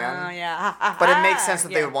whole plan. Oh, yeah. But it makes sense that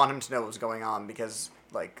they Yeah. would want him to know what was going on because,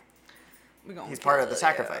 like, We gonna he's part of the kill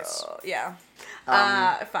sacrifice. you. Yeah.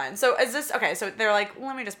 Fine. So is this okay? So they're like,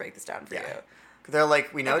 let me just break this down for Yeah. you. they're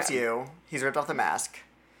like, we know it's Okay. you. He's ripped off the mask.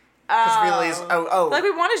 Oh. Really is, oh. Like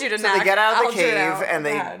we wanted you to. So they get out of the cave and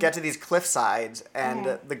they God. get to these cliff sides,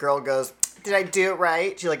 and the girl goes, "Did I do it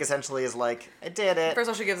right?" She like essentially is like, "I did it." First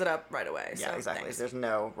of all, she gives it up right away. Yeah, so exactly. thanks. There's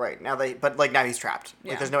no right now but like now he's trapped.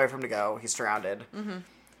 Yeah. Like there's nowhere for him to go. He's surrounded. Mm-hmm.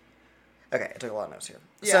 Okay, I took a lot of notes here.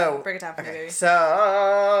 Yeah, So break it down for me, baby.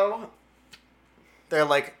 So they're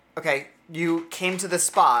like, okay, you came to this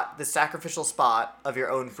spot, the sacrificial spot of your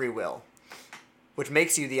own free will, which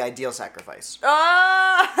makes you the ideal sacrifice.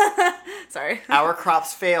 Oh, sorry. Our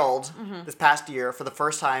crops failed Mm-hmm. this past year for the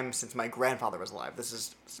first time since my grandfather was alive. This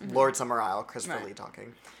is Lord Summer Isle, Christopher Right. Lee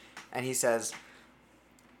talking. And he says,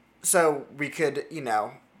 so we could,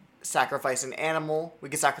 sacrifice an animal, we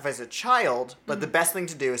could sacrifice a child, but the best thing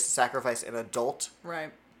to do is to sacrifice an adult.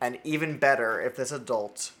 Right. And even better if this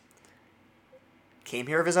adult came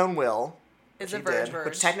here of his own will. Is which a he did, verge.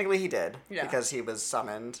 which technically he did, Yeah. because he was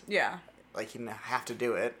summoned. Yeah. Like, he didn't have to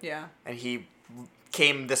do it. Yeah. And he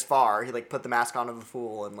came this far. He, like, put the mask on of the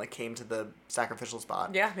fool and, like, came to the sacrificial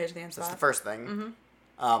spot. Yeah. Made it to the end That's spot. the first thing.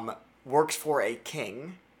 Works for a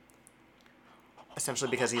king.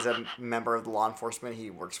 Essentially because he's a member of the law enforcement, he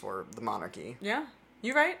works for the monarchy. Yeah.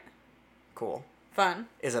 You right? Cool. Fun.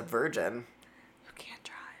 Is a virgin. You can't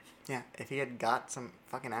drive. Yeah, if he had got some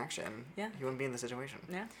fucking action, Yeah. he wouldn't be in the situation.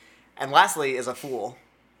 Yeah. And lastly is a fool.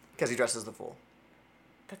 Because he dresses the fool.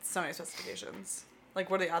 That's so many specifications. Like,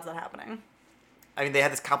 what are the odds of that happening? I mean, they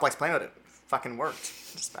had this complex plan, but it fucking worked.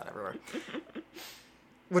 Just about everywhere.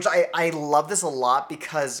 Which I love this a lot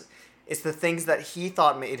because it's the things that he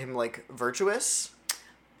thought made him, like, virtuous,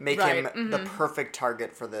 make him Right, the perfect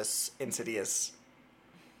target for this insidious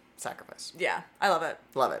sacrifice. Yeah. I love it.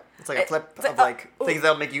 Love it. It's like a flip it's like, of, like, ooh. things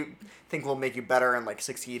that'll make you think will make you better and, like,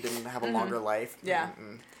 succeed and have a longer life. Yeah.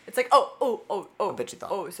 Mm-mm. It's like, oh. A bitchy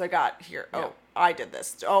thought. Oh, so I got here. Oh, Yeah. I did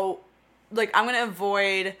this. Oh, like, I'm going to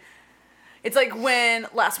avoid... It's like when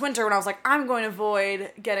last winter when I was like, I'm going to avoid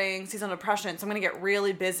getting seasonal depression, so I'm going to get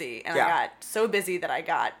really busy. And Yeah. I got so busy that I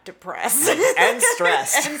got depressed. And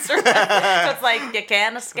stressed. And stressed. So it's like, you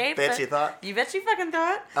can't escape Bitch, it. you thought? You bet you fucking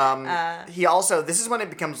thought. He also, this is when it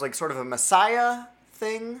becomes, like, sort of a messiah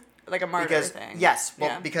thing. Like a martyr Because, thing. yes, well,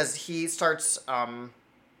 Yeah. because he starts,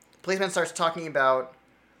 policeman starts talking about,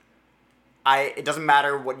 it doesn't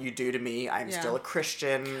matter what you do to me, I'm Yeah. still a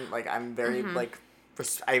Christian, like, I'm very, like,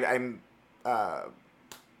 I'm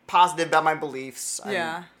positive about my beliefs, I'm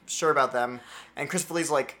Yeah. sure about them, and Christopher Lee's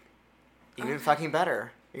like, even fucking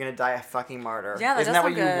better, you're gonna die a fucking martyr. Yeah, that Isn't does that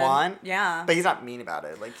what sound you good. want? Yeah. But he's not mean about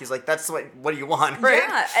it, like, he's like, that's what do you want, right?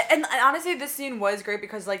 Yeah, and honestly, this scene was great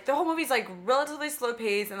because, like, the whole movie's, like, relatively slow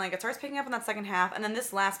paced, and, like, it starts picking up in that second half, and then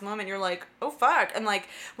this last moment, you're like, oh, fuck, and, like,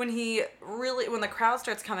 when the crowd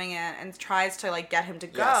starts coming in and tries to, like, get him to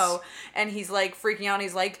go, Yes. and he's, like, freaking out, and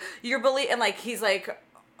he's like, and, like, he's, like,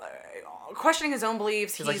 questioning his own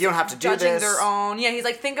beliefs. He's like, you don't have to do judging this. their own. Yeah, he's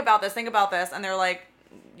like, think about this, and they're like,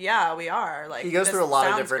 yeah, we are. Like, he goes through a lot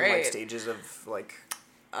of different great. like stages of like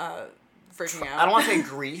freaking out. I don't want to say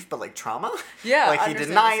grief, but like trauma. Yeah, like he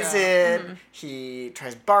denies it. Mm-hmm. He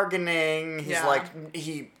tries bargaining. He's like,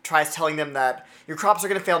 he tries telling them that your crops are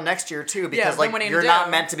going to fail next year too because like you're not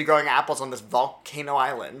meant to be growing apples on this volcano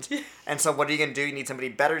island. And so what are you going to do? You need somebody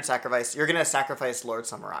better to sacrifice. You're going to sacrifice Lord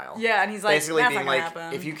Summerisle. Yeah, and he's like, basically that's being not gonna like,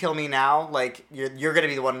 happen. if you kill me now, like you're going to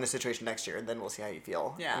be the one in this situation next year, and then we'll see how you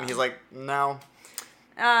feel. Yeah. And he's like, no.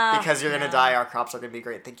 Because you're gonna die, our crops are gonna be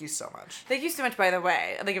great. Thank you so much. Thank you so much, by the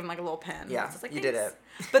way. They give him like a little pin. Yeah, it's like, you did it.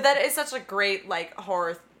 But that is such a great like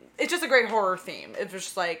horror. It's just a great horror theme. It's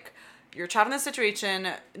just like you're trapped in this situation.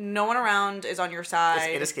 No one around is on your side.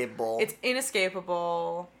 It's inescapable. It's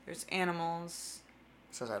inescapable. There's animals.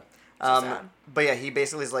 So sad. Sad. But yeah, he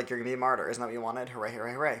basically is like, you're gonna be a martyr. Isn't that what you wanted? Hooray,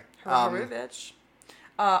 hooray, hooray. Hooray, bitch.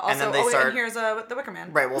 Also, and then they start, and here's the Wicker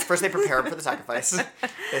Man. Right, well, first they prepare him for the sacrifice.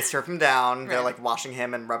 They strip him down. Right. They're, like, washing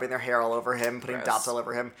him and rubbing their hair all over him, putting dots all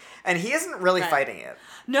over him. And he isn't really fighting it.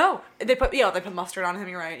 No. They put mustard on him,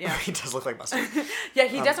 you're right, yeah. He does look like mustard. Yeah,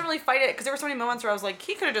 he doesn't really fight it, because there were so many moments where I was like,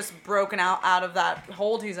 he could have just broken out of that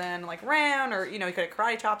hold he's in, like, ran, or, he could have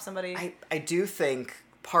karate chopped somebody. I do think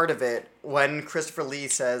part of it, when Christopher Lee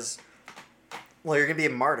says, well, you're going to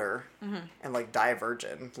be a martyr, and, like, die a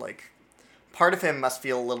virgin, like... Part of him must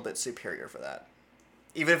feel a little bit superior for that.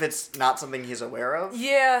 Even if it's not something he's aware of.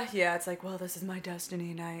 Yeah, it's like, well, this is my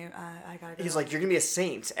destiny, and I gotta go. He's like, you're gonna be a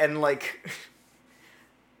saint. And, like,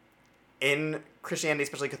 in Christianity,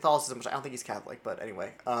 especially Catholicism, which I don't think he's Catholic, but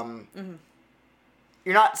anyway,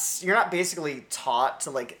 you're not basically taught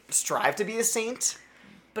to, like, strive to be a saint.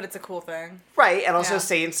 But it's a cool thing. Right, and also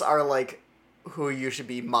saints are, like, who you should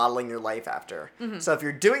be modeling your life after. Mm-hmm. So if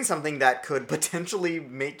you're doing something that could potentially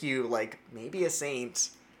make you, like, maybe a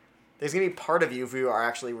saint, there's going to be part of you if you are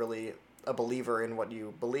actually really a believer in what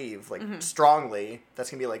you believe, like, strongly,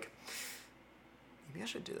 that's going to be like, maybe I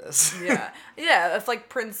should do this. Yeah. If, like,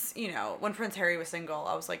 Prince, when Prince Harry was single,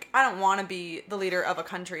 I was like, I don't want to be the leader of a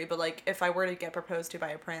country, but, like, if I were to get proposed to by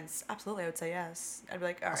a prince, absolutely, I would say yes. I'd be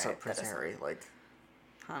like, all right. Also, Prince Harry, like,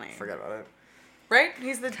 honey. Forget about it. Right?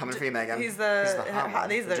 He's the... Coming for you, Meghan. He's the hot one.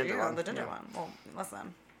 He's the ginger one. The ginger one. Well,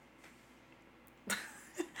 listen.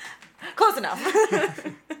 Close enough.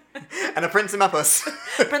 And a prince in my puss.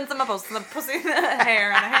 Prince in my puss. And the pussy in the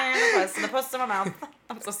hair. And the hair in the puss. And the puss in my mouth.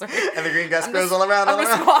 I'm so sorry. And the green grass grows all around. I'm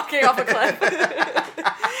just walking off a cliff.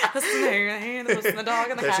 Puss in the hair and the puss and the dog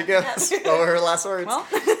and the cat. There she goes. What were her last words? Well...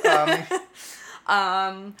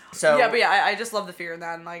 I just love the fear in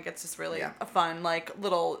that, and like it's just really a fun like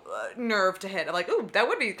little nerve to hit. Like, ooh, that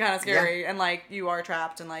would be kind of scary, and like you are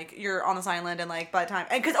trapped, and like you're on this island, and like by the time,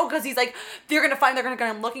 and because he's like, they're gonna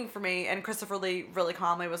come looking for me, and Christopher Lee really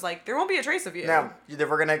calmly was like, there won't be a trace of you. No,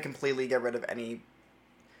 we're gonna completely get rid of any.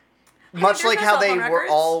 Much like how they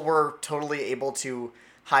were totally able to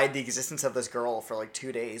hide the existence of this girl for like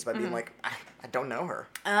 2 days by being like, I don't know her.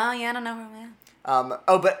 Oh yeah, I don't know her, man.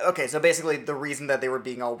 So basically the reason that they were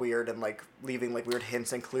being all weird and, like, leaving, like, weird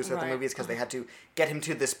hints and clues throughout the movie is because they had to get him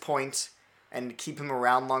to this point and keep him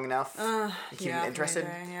around long enough to keep him interested.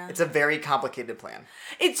 It's a very complicated plan.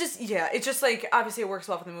 It's just, like, obviously it works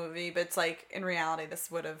well for the movie, but it's, like, in reality, this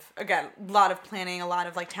would have, again, a lot of planning, a lot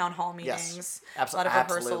of, like, town hall meetings. Yes, a lot of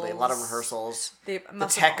rehearsals. A lot of rehearsals. The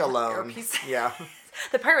tech alone. Yeah.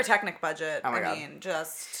 The pyrotechnic budget,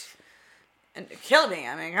 just... And kill me.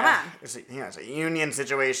 I mean, come on. It's a union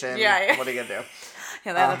situation. Yeah. What are you gonna do?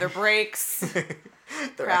 Yeah, they have their breaks.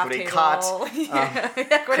 Their equity cot.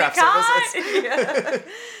 Equity cot.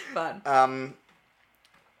 Fun.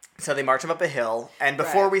 So they march him up a hill, and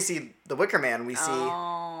before we see the Wicker Man, we see,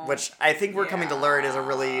 which I think we're coming to learn is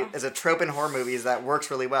a trope in horror movies that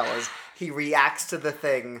works really well, is he reacts to the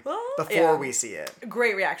thing before we see it.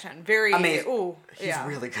 Great reaction. Very amazing. Ooh, he's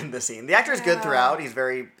really good in the scene. The actor's good throughout. He's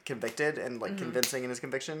very convicted and like convincing in his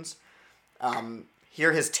convictions.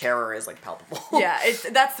 Here his terror is like palpable. Yeah,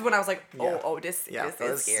 that's when I was like, this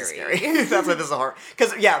is scary. That's why this is a horror.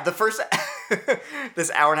 Because the first this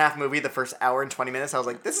hour and a half movie, the first hour and 20 minutes, I was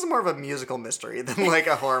like, this is more of a musical mystery than like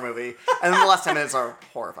a horror movie. And then the last 10 minutes are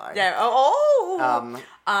horrifying. Yeah.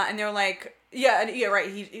 And they're like, right.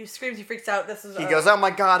 He screams, he freaks out. He goes, oh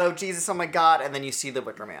my god, oh Jesus, oh my god, and then you see the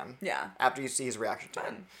Wicker Man. Yeah. After you see his reaction to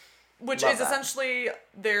it. Which is essentially,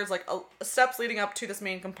 there's like steps leading up to this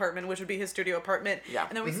main compartment, which would be his studio apartment. Yeah.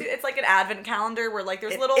 And then we see, it's like an advent calendar where like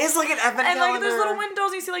there's little... It is like an advent calendar. And like there's little windows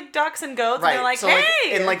and you see like ducks and goats and they're like, hey!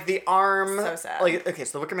 Like, in like the arm... So sad. Like, okay,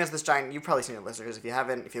 so the Wicker Man's this giant... You've probably seen it, listeners. If you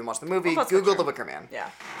haven't watched the movie, Google the Wicker Man. Yeah.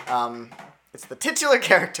 It's the titular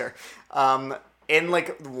character. in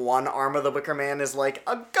like one arm of the Wicker Man is like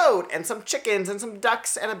a goat and some chickens and some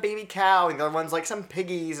ducks and a baby cow, and the other one's like some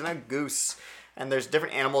piggies and a goose. And there's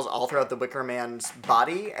different animals all throughout the Wicker Man's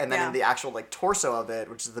body, and then in the actual like torso of it,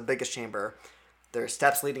 which is the biggest chamber, there's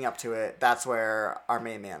steps leading up to it. That's where our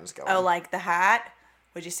main man is going. Oh, like the hat?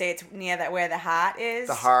 Would you say it's near that where the hat is?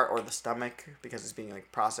 The heart or the stomach, because it's being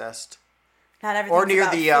like processed. Not everything's or near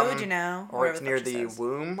about the food, you know. Or it's near the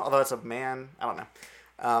womb, although it's a man. I don't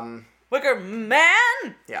know. Wicker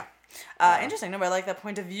Man. Yeah. Interesting. No, but I like that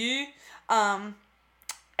point of view. And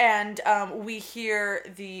we hear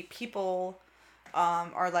the people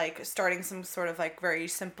are like starting some sort of like very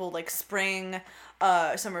simple like spring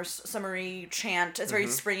summery chant. It's very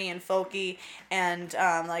springy and folky, and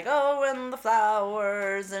like, oh, and the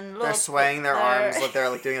flowers, and look, they're swaying their arms like they're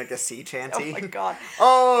like doing like a sea chanty. Oh my god.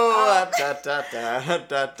 Oh, da da da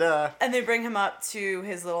da da. And they bring him up to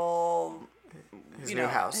his little new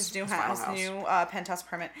house. His new penthouse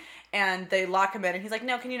apartment. And they lock him in, and he's like,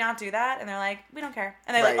 no, can you not do that? And they're like, we don't care.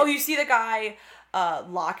 And they're like, oh, you see the guy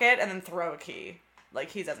lock it and then throw a key.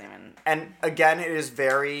 Like, he doesn't even... And again, it is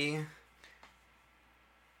very...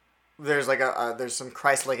 There's like there's some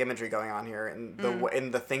Christ-like imagery going on here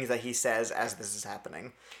in the things that he says as this is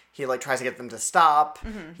happening. He like tries to get them to stop.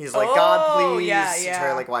 Mm-hmm. He's like, God, please.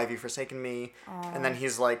 Yeah. Like, why have you forsaken me? Aww. And then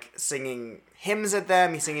he's like singing hymns at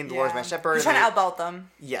them. He's singing The Lord is my shepherd. He's trying to outbelt them.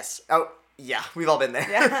 Yes. Oh, yeah. We've all been there.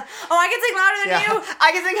 Yeah. Oh, I can sing louder than you.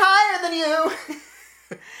 I can sing higher than you.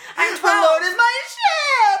 I'm 12. The Lord is my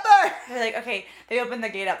shepherd. They're like, okay. They open the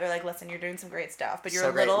gate up. They're like, listen, you're doing some great stuff, but you're so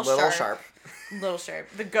a little sharp. Little sharp.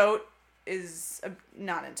 The goat is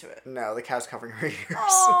not into it. No, the cow's covering her ears.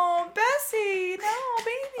 Oh, Bessie, no,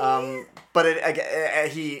 baby. But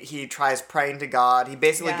he tries praying to God. He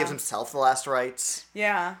basically gives himself the last rites.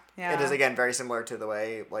 Yeah. It is again very similar to the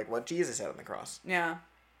way like what Jesus said on the cross. Yeah.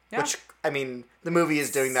 Which I mean, the movie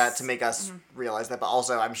is doing that to make us realize that, but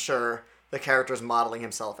also I'm sure the character is modeling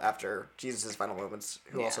himself after Jesus' final moments,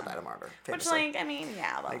 who also died a martyr. Famously. Which, like, I mean,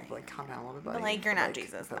 but like calm down a little bit, buddy. But like, you're not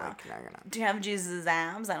Jesus, though. Like, no, you're not. Do you have Jesus'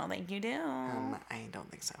 abs? I don't think you do. I don't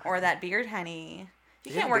think so. Or that beard, honey.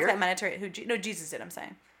 You can't work that Mediterranean. No, Jesus did.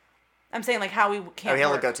 I'm saying like how we can't. Oh, he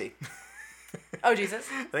had a goatee. Oh, Jesus.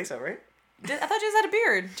 I think so, right? I thought Jesus had a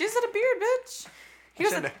beard. Jesus had a beard, bitch. He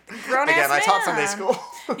was a grown ass man. I taught Sunday school.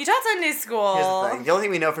 You taught Sunday school. Here's the thing. The only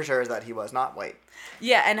thing we know for sure is that he was not white.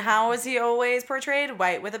 Yeah, and how was he always portrayed?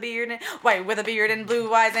 White with a beard and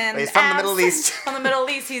blue eyes and he's from the Middle East. From the Middle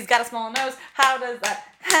East, he's got a small nose. How does that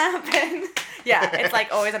happen? Yeah, it's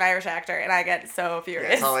like always an Irish actor, and I get so furious.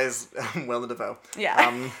 Yeah, it's always Willem Dafoe.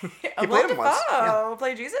 Yeah. He played him once. Yeah.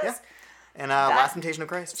 Played Jesus? Yeah. And Last Temptation of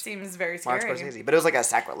Christ. Seems very scary. Martin Scorsese. But it was like a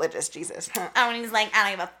sacrilegious Jesus. Oh, and he's like, I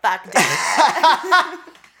don't give a fuck, Dad.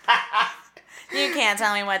 You can't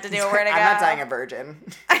tell me what to do or where to go. I'm not dying a virgin.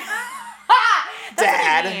 That's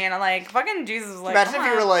Dad. what I mean. Like, fucking Jesus was like, imagine if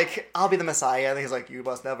you were like, I'll be the Messiah. And he's like, you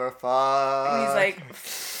must never fuck. And he's like,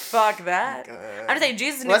 fuck that. I'm just saying,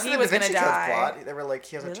 Jesus knew he was going to die. Plot. They were like,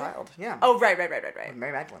 he has a child. Yeah. Oh, right.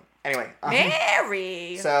 Mary Magdalene. Anyway.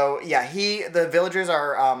 Mary. So, yeah, the villagers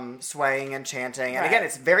are swaying and chanting. And again,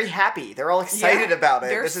 it's very happy. They're all excited about it.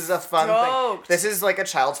 This is a fun thing. This is like a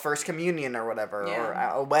child's first communion or whatever.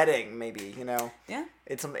 Yeah. Or a wedding, maybe, you know? Yeah.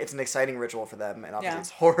 It's an exciting ritual for them. And obviously it's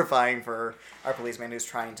horrifying for our policeman who's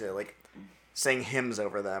trying to, like, sing hymns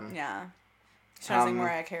over them. Yeah. He's trying to sing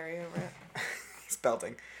Mariah Carey over it. He's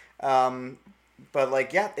belting. But,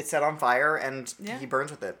 like, yeah, it's set on fire, and he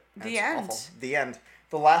burns with it. The end. Awful. The end.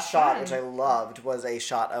 The last shot, which I loved, was a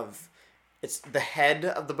shot of... It's the head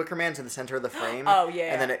of the Wicker Man's in the center of the frame. Oh,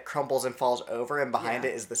 yeah. And then it crumples and falls over, and behind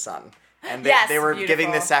it is the sun. And they were beautiful.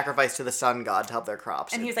 giving this sacrifice to the sun god to help their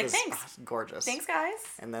crops. And he was like, thanks. Gorgeous. Thanks, guys.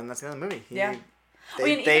 And then that's the end of the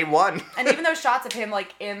movie. They won. And even those shots of him,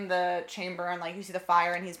 like, in the chamber, and, like, you see the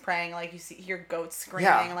fire, and he's praying, like, you hear goats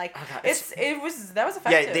screaming, like, that was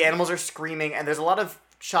effective. Yeah, the animals are screaming, and there's a lot of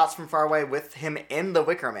shots from far away with him in the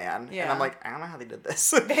Wicker Man. Yeah. And I'm like, I don't know how they did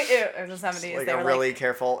this. In the 70s. Like, they were really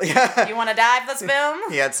careful. Yeah. You want to die for this film?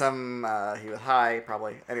 He had some, he was high,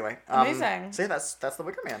 probably. Anyway. Amazing. So yeah, that's the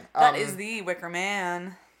Wicker Man. That is the Wicker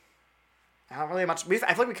Man. I don't really have much,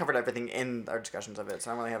 I feel like we covered everything in our discussions of it,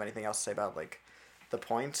 so I don't really have anything else to say about, like, the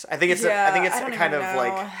point. I think it's kind of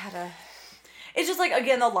like... It's just, like,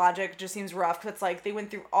 again, the logic just seems rough, because it's like, they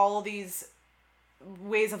went through all of these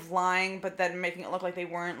ways of lying, but then making it look like they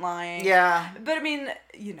weren't lying. Yeah. But I mean,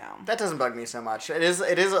 you know. That doesn't bug me so much. It is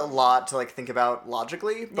a lot to like think about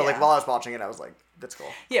logically, but like while I was watching it, I was like, that's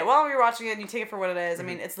cool. Yeah, while we were watching it and you take it for what it is, I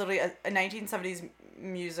mean, it's literally a 1970s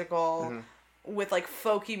musical with like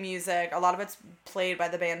folky music. A lot of it's played by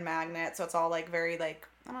the band Magnet, so it's all like very like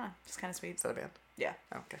I don't know. Just kind of sweet. Is that a band? Yeah.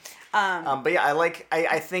 Oh, okay. But yeah,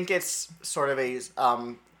 I think it's sort of a,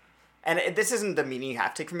 and this isn't the meaning you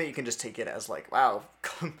have to take from it. You can just take it as like, wow,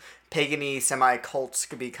 pagan-y semi-cults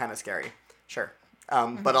could be kind of scary. Sure.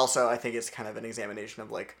 But also I think it's kind of an examination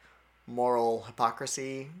of like moral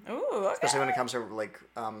hypocrisy. Ooh, okay. Especially when it comes to like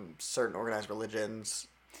certain organized religions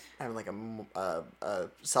having like a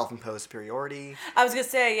self-imposed superiority. I was gonna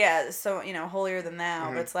say, yeah, so, holier than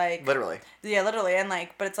thou, but it's like... Literally. Yeah, literally, and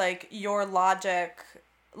like, but it's like, your logic,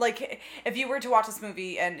 like, if you were to watch this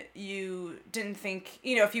movie and you didn't think,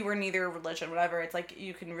 if you were neither religion, whatever, it's like,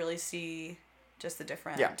 you can really see just the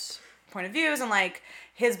different point of views, and like,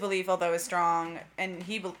 his belief, although is strong, and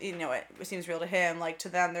he, it seems real to him, like, to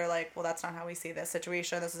them, they're like, well, that's not how we see this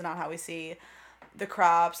situation, this is not how we see the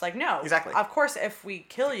crops. Like, no. Exactly. Of course, if we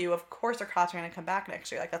kill you, of course our crops are going to come back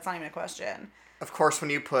next year. Like, that's not even a question. Of course, when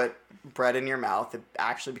you put bread in your mouth, it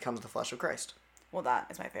actually becomes the flesh of Christ. Well, that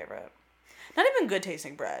is my favorite. Not even good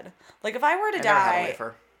tasting bread. Like, if I were to I die... never had a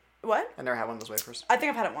wafer. What? I never had one of those wafers. I think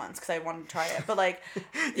I've had it once because I wanted to try it. But, like...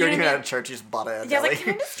 you weren't even at a church, you just bought it at Yeah, deli. like,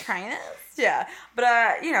 can I just try this? Yeah. But,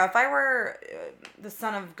 if I were the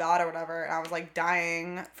son of God or whatever, and I was, like,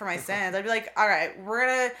 dying for my sins, I'd be like, all right, we're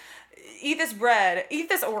gonna... Eat this bread. Eat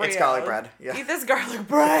this Oreo. It's garlic bread. Yeah. Eat this garlic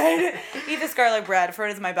bread. Eat this garlic bread, for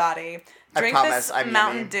it is my body. Drink this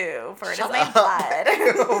Mountain Dew, for it is my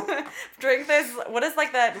blood. Drink this. What is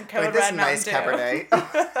like that code red Mountain Dew? Cabernet.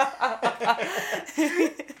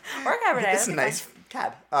 Or Cabernet. This is nice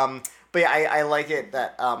cab. But yeah, I like it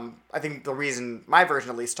that I think the reason my version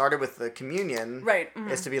at least started with the communion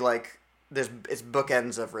is to be like it's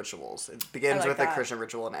bookends of rituals. It begins with a Christian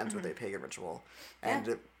ritual and ends with a pagan ritual,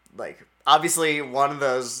 and like obviously one of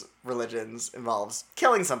those religions involves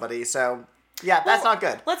killing somebody. So yeah, that's not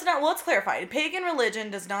good. Let's clarify. Pagan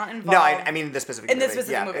religion does not involve. No, I mean this specific movie. This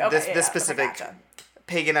specific movie. Okay, this specific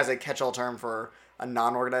pagan as a catch-all term for a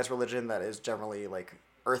non-organized religion that is generally like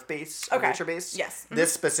earth-based or nature-based. Yes.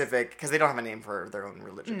 This specific, because they don't have a name for their own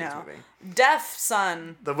religion in this movie. Deaf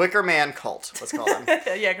son. The Wicker Man cult, let's call them.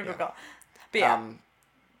 Yeah, good call. But yeah.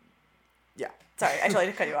 Yeah. Sorry, I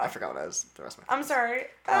totally cut you off. I forgot what I was the rest of my I'm sorry.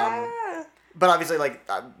 But obviously, like,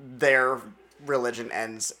 their religion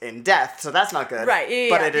ends in death, so that's not good. Right, yeah,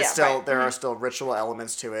 but it is still, there are still ritual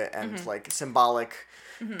elements to it, and, like, symbolic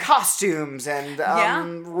costumes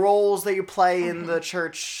and roles that you play in the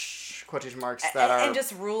church, quotation marks, that are... And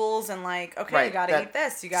just rules and, like, okay, you gotta eat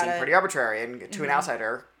this, you gotta... seem pretty arbitrary, and to an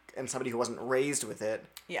outsider, and somebody who wasn't raised with it,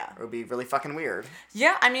 it would be really fucking weird.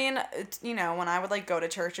 Yeah, I mean, when I would, like, go to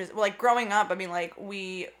churches, like, growing up, I mean, like,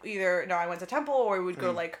 we either, I went to temple, or we would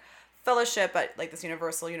go, like, fellowship at, like, this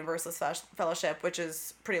Universalist fellowship, which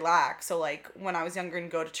is pretty lax. So, like, when I was younger and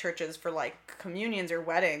go to churches for, like, communions or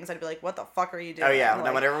weddings, I'd be like, what the fuck are you doing? Oh, yeah.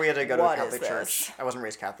 Like, whenever we had to go to a Catholic church, I wasn't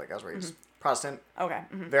raised Catholic, I was raised Protestant. Okay.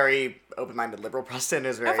 Very open-minded liberal Protestant. It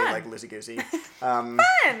was very, like, loosey-goosey. Fun!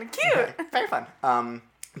 Cute! Very fun.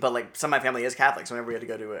 But, like, some of my family is Catholic, so whenever we had to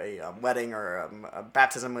go to a wedding or a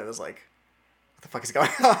baptism, it was like, what the fuck is going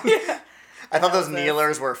on? Yeah. I thought those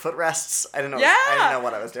kneelers were footrests. I didn't know. I didn't know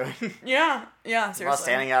what I was doing. Yeah, seriously. While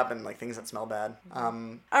standing up and like things that smell bad.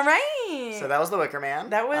 All right. So that was The Wicker Man.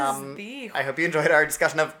 That was I hope you enjoyed our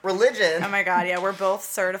discussion of religion. Oh my god, yeah, we're both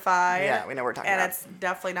certified. Yeah, we know what we're talking about. And it's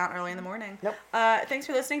definitely not early in the morning. Nope. Thanks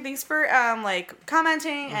for listening. Thanks for like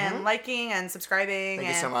commenting and liking and subscribing. Thank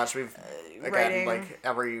you so much. We've again, like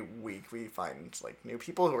every week we find like new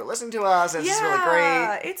people who are listening to us. And it's really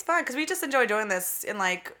great. It's fun because we just enjoy doing this, and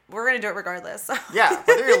like we're gonna do it regardless. So. Yeah,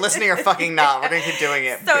 whether you're listening or fucking not, we're gonna keep doing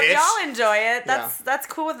it. So bitch. if y'all enjoy it, that's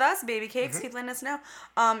cool with us, baby cakes. Keep letting us know.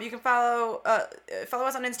 You can follow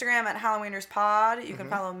us on Instagram at HalloweenersPod. You can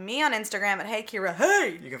follow me on Instagram at Hey Kira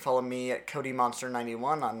Hey. You can follow me at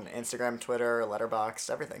CodyMonster91 on Instagram, Twitter, Letterboxd,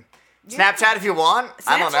 everything. Yeah. Snapchat if you want.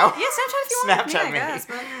 I don't know. Yeah, Snapchat if you want. Snapchat me. Guess,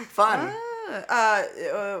 but, fun.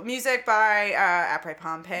 Music by Après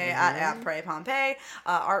Pompeii at Après Pompeii.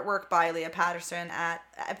 Artwork by Leah Patterson at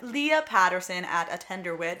A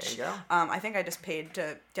Tender Witch. There you go. I think I just paid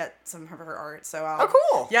to get some of her art. So oh,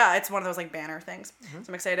 cool. Yeah, it's one of those like banner things. So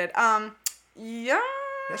I'm excited. Yeah.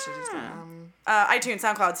 Yes, it is. iTunes,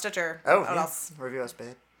 SoundCloud, Stitcher. Oh, what else? Review us,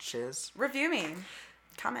 bitches. Review me.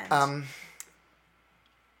 Comment.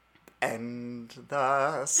 And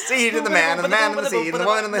the seed and the man and the man and the seed and the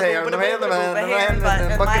woman and the hair and the man and the man and the man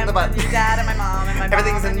and the book and the butt. Your dad and my mom and my mom.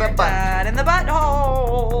 Everything's in the butt. Dad in the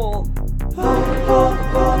butthole.